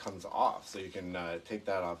actually comes off, so you can take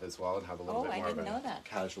that off as well and have a little bit I more of didn't a know that.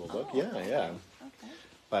 casual look. Oh, Yeah, okay. yeah. Okay.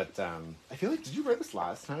 But I feel like, did you wear this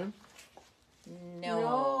last time?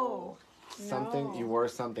 No. Something, you wore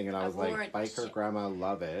something, and I was wore like, a biker grandma,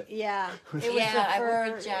 love it. Yeah, it was Yeah, the I wore a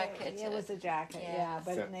fur- jacket. It was a jacket, Yeah. yeah,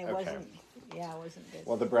 but So- it okay. wasn't. Yeah, it wasn't good.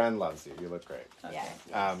 Well, the brand loves you. You look great.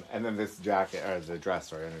 yeah. And then this jacket, or the dress,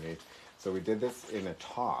 sorry, underneath. So we did this in a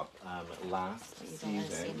top last You don't wanna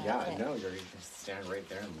see season. my Yeah, leg. no, you can stand right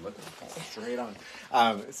there and look straight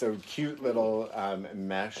on. So cute little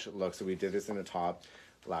mesh look. So we did this in a top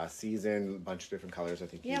last season, a bunch of different colors. I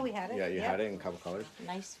think. Yeah, we had it. Yeah, you Yeah. had it in a couple colors.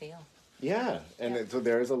 Nice feel. Yeah, and so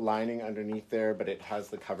there is a lining underneath there, but it has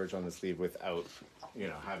the coverage on the sleeve without,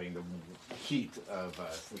 having the heat of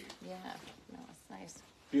sleeve. Yeah. No, it's nice.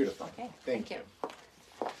 Beautiful. Okay. Thank you.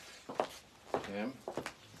 Kim.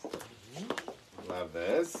 Love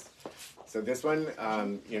this. So this one,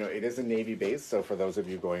 it is a navy base. So for those of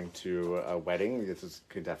you going to a wedding,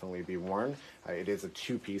 could definitely be worn. It is a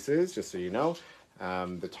 2 pieces, just so you know.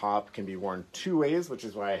 The top can be worn 2 ways, which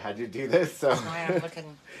is why I had to do this. So Why I'm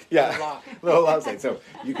looking yeah, a lot. little outside. So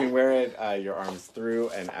you can wear it your arms through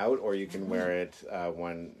and out, or you can wear it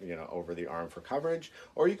one over the arm for coverage,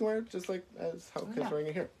 or you can wear it just like as how Kim's wearing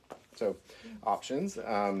it here. So options.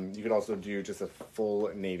 You could also do just a full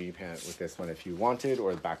navy pant with this one if you wanted,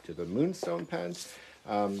 or back to the moonstone pant.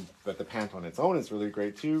 But the pant on its own is really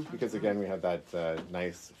great too, because again we have that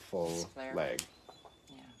nice full Flare. leg.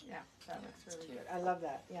 Yeah, that looks really good. I love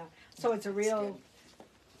that. Yeah. So it's a real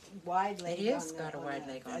wide leg. It is on got a on wide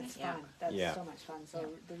the- leg on it, That's yeah. fun. That's Yeah. so much fun. So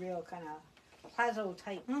the real kind of plazo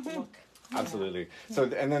type look. Absolutely. So,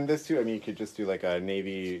 and then this too, I mean, you could just do like a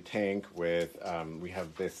navy tank with, we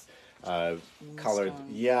have this colored, Moonstone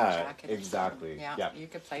yeah, jacket or exactly. something. Yeah. You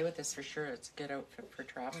could play with this for sure. It's a good outfit for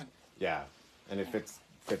traveling. Yeah. And it fits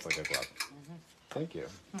like a glove. Thank you.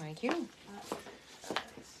 Thank you.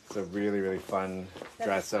 It's a really, really fun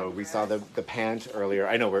dress. is So fun we saw the pant earlier.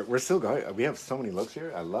 I know we're still going. We have so many looks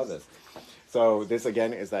here. I love this. So this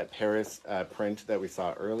again is that Paris print that we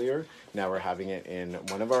saw earlier. Now we're having it in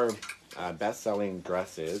one of our best-selling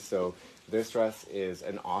dresses. So this dress is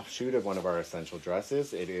an offshoot of one of our essential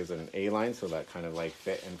dresses. It is an A-line, so that kind of like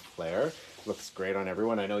fit and flare. Looks great on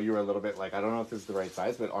everyone. I know you were a little bit like, I don't know if this is the right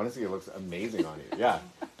size, but honestly, it looks amazing on you. Yeah,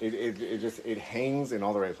 it hangs in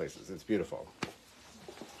all the right places. It's beautiful.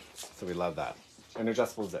 So we love that. An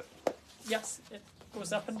adjustable zip. Yes, it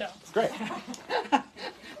goes up and down. It's great.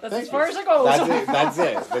 That's Thank as far you. as it goes. That's it. That's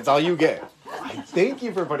it. That's all you get. Thank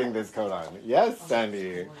you for putting this coat on. Yes,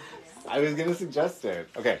 Sandy. I was going to suggest it.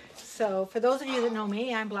 Okay. So for those of you that know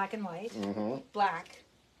me, I'm black and white. Mm-hmm. Black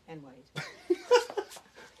and white.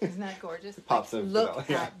 Isn't that gorgeous? Pops of Look vanilla,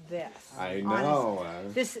 yeah. at this. I Honestly. know.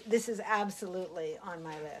 This is absolutely on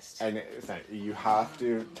my list. And it's not, you have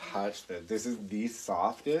to touch this. This is the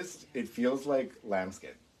softest. It feels like lambskin.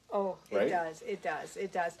 Oh, Right? it does. It does.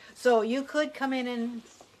 It does. So you could come in and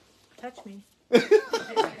touch me.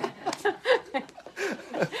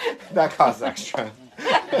 That costs extra.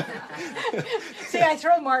 See, I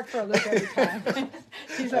throw Mark for a look every time.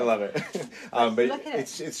 He's I like, love it. But look at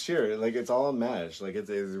it's sheer. Like it's all mesh. Like it's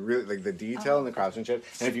really like the detail and the craftsmanship.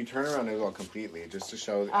 And if you turn around as well completely, just to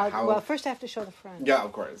show how. well, first I have to show the front. Yeah,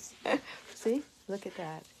 of course. See? Look at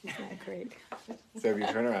that. Isn't that great? So if you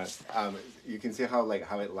turn around, you can see how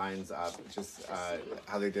it lines up. Just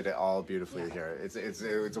how they did it all beautifully here. It's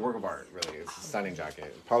a work of art, really. It's a stunning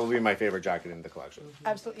jacket. Probably my favorite jacket in the collection.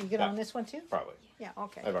 Absolutely. You get Yeah. on this one too? Probably. Yeah,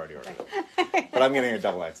 okay. I've already ordered it. But I'm getting a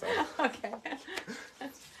double XL. Okay.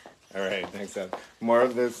 All right, thanks, Deb. More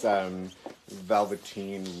of this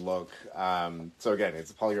velveteen look. So again,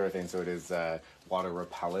 it's polyurethane, so it is water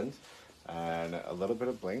repellent. And a little bit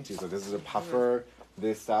of bling too. So this is a puffer.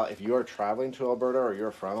 This style, if you are traveling to Alberta or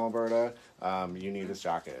you're from Alberta, you need this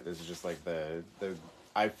jacket. This is just like the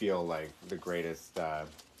I feel like the greatest,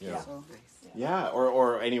 yeah,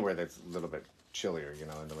 or anywhere that's a little bit chillier,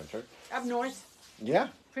 in the winter. Up north, Yeah,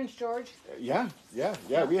 Prince George, yeah. We have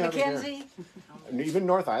it here. Mackenzie, And even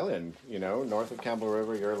North Island, north of Campbell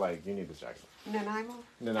River, you're like, you need this jacket. Nanaimo.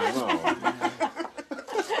 Nanaimo.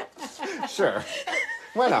 Sure.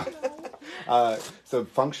 Why not? So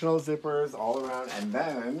functional zippers all around, and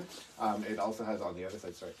then it also has on the other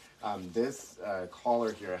side. Sorry, this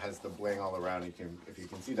collar here has the bling all around. If you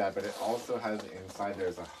can see that, but it also has inside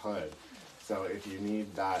there's a hood. So if you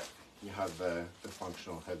need that, you have the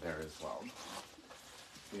functional hood there as well.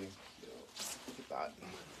 See, look at that,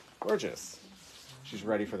 gorgeous. She's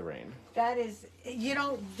ready for the rain. That is,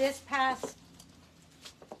 this past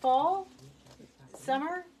fall,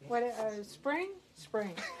 summer, spring.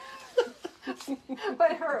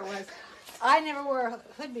 Whatever it was. I never wore a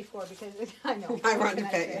hood before because I know. I what wanted to can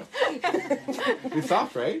pay say? It's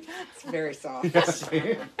soft, right? It's very soft. Yes.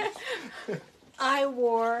 I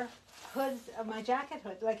wore hoods, my jacket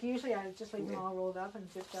hood. Like usually I just leave them all rolled up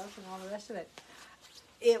and zipped up and all the rest of it.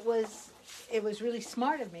 It was really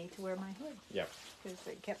smart of me to wear my hood Yep. because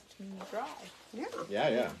it kept me dry. Yeah.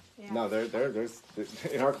 Yeah. Yeah. No, there's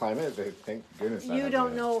in our climate. Thank goodness. that You has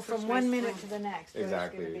don't a- know from Such one nice minute spring. to the next. what it's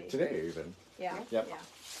exactly gonna be. today even. Yeah. Yep. Yeah.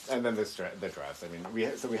 And then the dress. I mean, we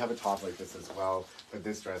have a top like this as well, but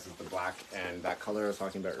this dress is the black and that color I was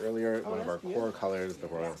talking about earlier. One of our that's beautiful. core colors, the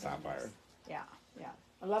royal sapphire. Yeah. Yeah.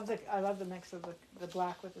 I love the mix of the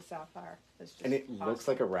black with the sapphire. It's just And it awesome. looks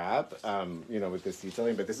like a wrap, with this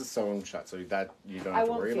detailing, but this is sewn shut, so that you don't I have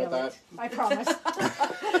to won't worry feel about it. I promise.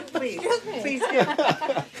 Please, me. please do.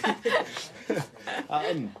 that.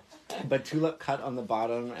 But tulip cut on the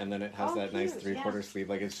bottom, and then it has Oh, that nice cute, 3/4 yeah. sleeve.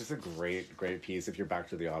 Like it's just a great piece. If you're back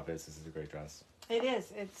to the office, this is a great dress, It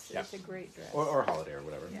is. It's Yeah. it's a great dress. or holiday or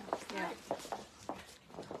whatever. Yeah. Yeah.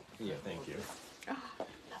 Yeah, thank you.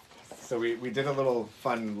 So we did a little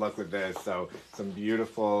fun look with this. So some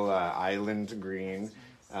beautiful island green,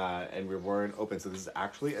 and we wore it open. So this is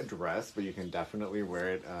actually a dress, but you can definitely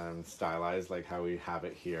wear it stylized like how we have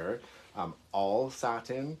it here. All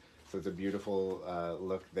satin, so it's a beautiful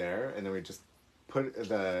look there. And then we just put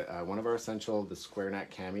the one of our essential, the square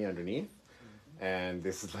neck cami underneath. And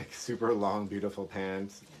this is like super long, beautiful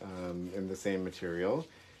pants in the same material,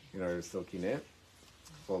 silky knit,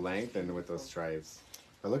 full length, and with those stripes.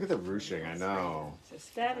 But look at the ruching, I know.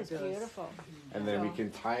 That is beautiful. And then we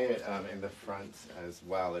can tie it in the front as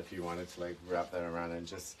well if you wanted to like wrap that around and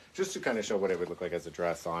just to kind of show what it would look like as a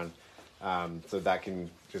dress on. So that can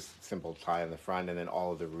just simple tie in the front, and then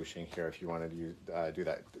all of the ruching here if you wanted to do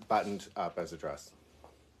that buttoned up as a dress.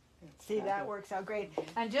 See, that works out great.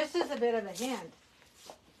 And just as a bit of a hint,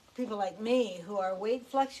 people like me who our weight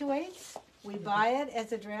fluctuates, we buy it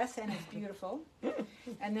as a dress and it's beautiful.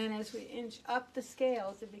 And then as we inch up the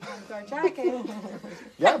scales, it becomes our jacket.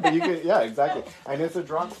 Yeah, but you could, yeah, exactly. And it's a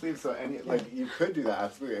drop sleeve, so you could do that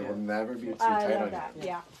absolutely. It will never be too I tight love on that. you.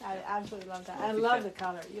 Yeah, I absolutely love that. I love the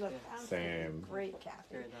color. You look absolutely Same. great, Kathy.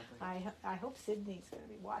 Very lovely. I hope Sydney's going to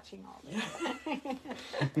be watching all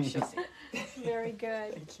this. She'll see. Very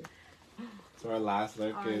good. So our last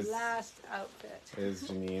look Our is last outfit.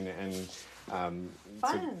 Janine, and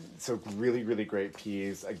Fun. so really great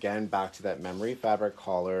piece. Again, back to that memory fabric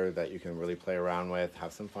collar that you can really play around with,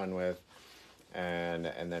 have some fun with, and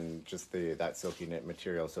then just that silky knit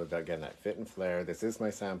material. So that, again, that fit and flare. This is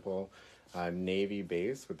my sample, navy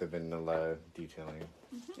base with the vanilla detailing.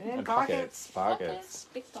 And pockets.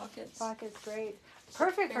 Big pockets. Pockets, great.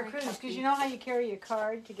 Perfect for Very cruise, because comfy. you know how you carry your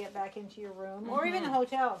card to get back into your room, or even in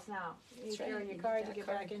hotels now. You That's right, carry you your need card to that get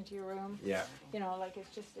card. back into your room. Yeah, Like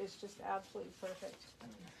it's just absolutely perfect.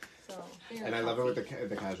 So. Very and I love it with comfy.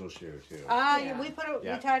 the casual shoe too. Yeah, we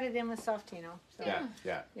Yeah. we tied it in with Softino. So.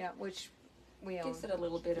 Yeah. Which we own. Gives it a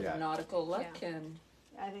little bit of Yeah. a nautical look Yeah. and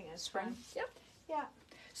I think it's spring. fun. Yep. Yeah.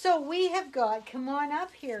 So we have got. Come on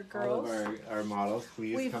up here, All girls. of our models,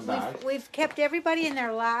 please come back. We've kept everybody in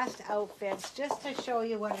their last outfits just to show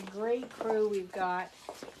you what a great crew we've got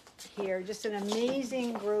here. Just an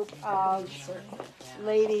amazing group of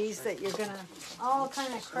ladies that you're gonna all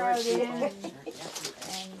kind of crowd in and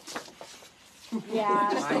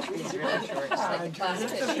yeah. It's really short. It's like a classic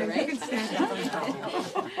picture, right?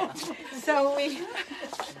 So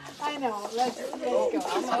I know. Let's go.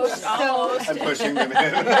 Almost. I'm pushing them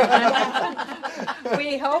in.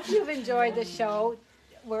 We hope you've enjoyed the show.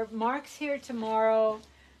 Mark's here tomorrow.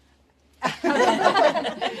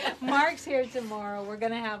 Mark's here tomorrow. We're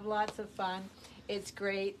going to have lots of fun. It's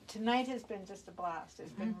great. Tonight has been just a blast.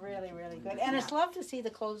 It's been really good. And it's love to see the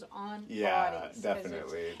clothes on Yeah, bodies. 'cause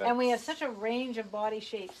definitely. and we have such a range of body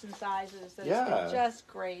shapes and sizes that Yeah. it's been just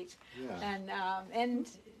great. Yeah.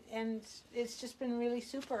 And it's just been really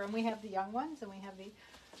super. And we have the young ones and we have the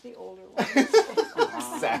older ones.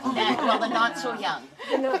 Sadly. Well, the not so young.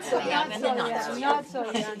 Not so young and the not so young. Not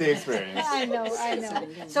so young. The experience. I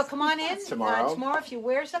know. So come on in. Tomorrow? Tomorrow, if you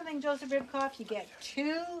wear something Joseph Ribkoff, you get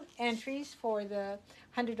 2 entries for the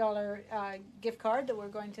 $100 gift card that we're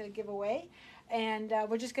going to give away. And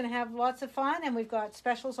we're just going to have lots of fun. And we've got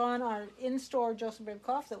specials on our in-store Joseph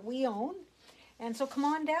Ribkoff that we own. And so come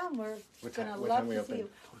on down. We're What going to time- what love time we to see open? you.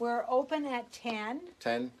 We're open at 10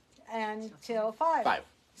 10? until 5. 5.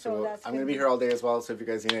 So that's I'm going to be here all day as well. So if you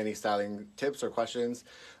guys need any styling tips or questions,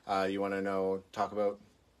 you want to talk about,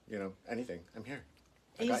 anything, I'm here.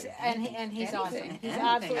 He's awesome. Anything. He's absolutely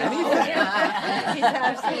awesome. He's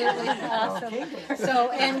absolutely awesome.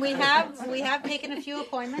 So, and we have taken a few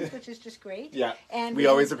appointments, which is just great. Yeah, And we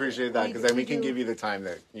always appreciate that because then we we can do- give you the time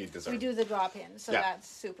that you deserve. We do the drop-in, so Yeah. that's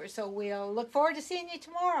super. So we'll look forward to seeing you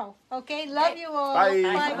tomorrow. Okay, love you all. Bye.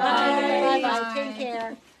 Bye. Bye. Bye. Take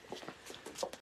care.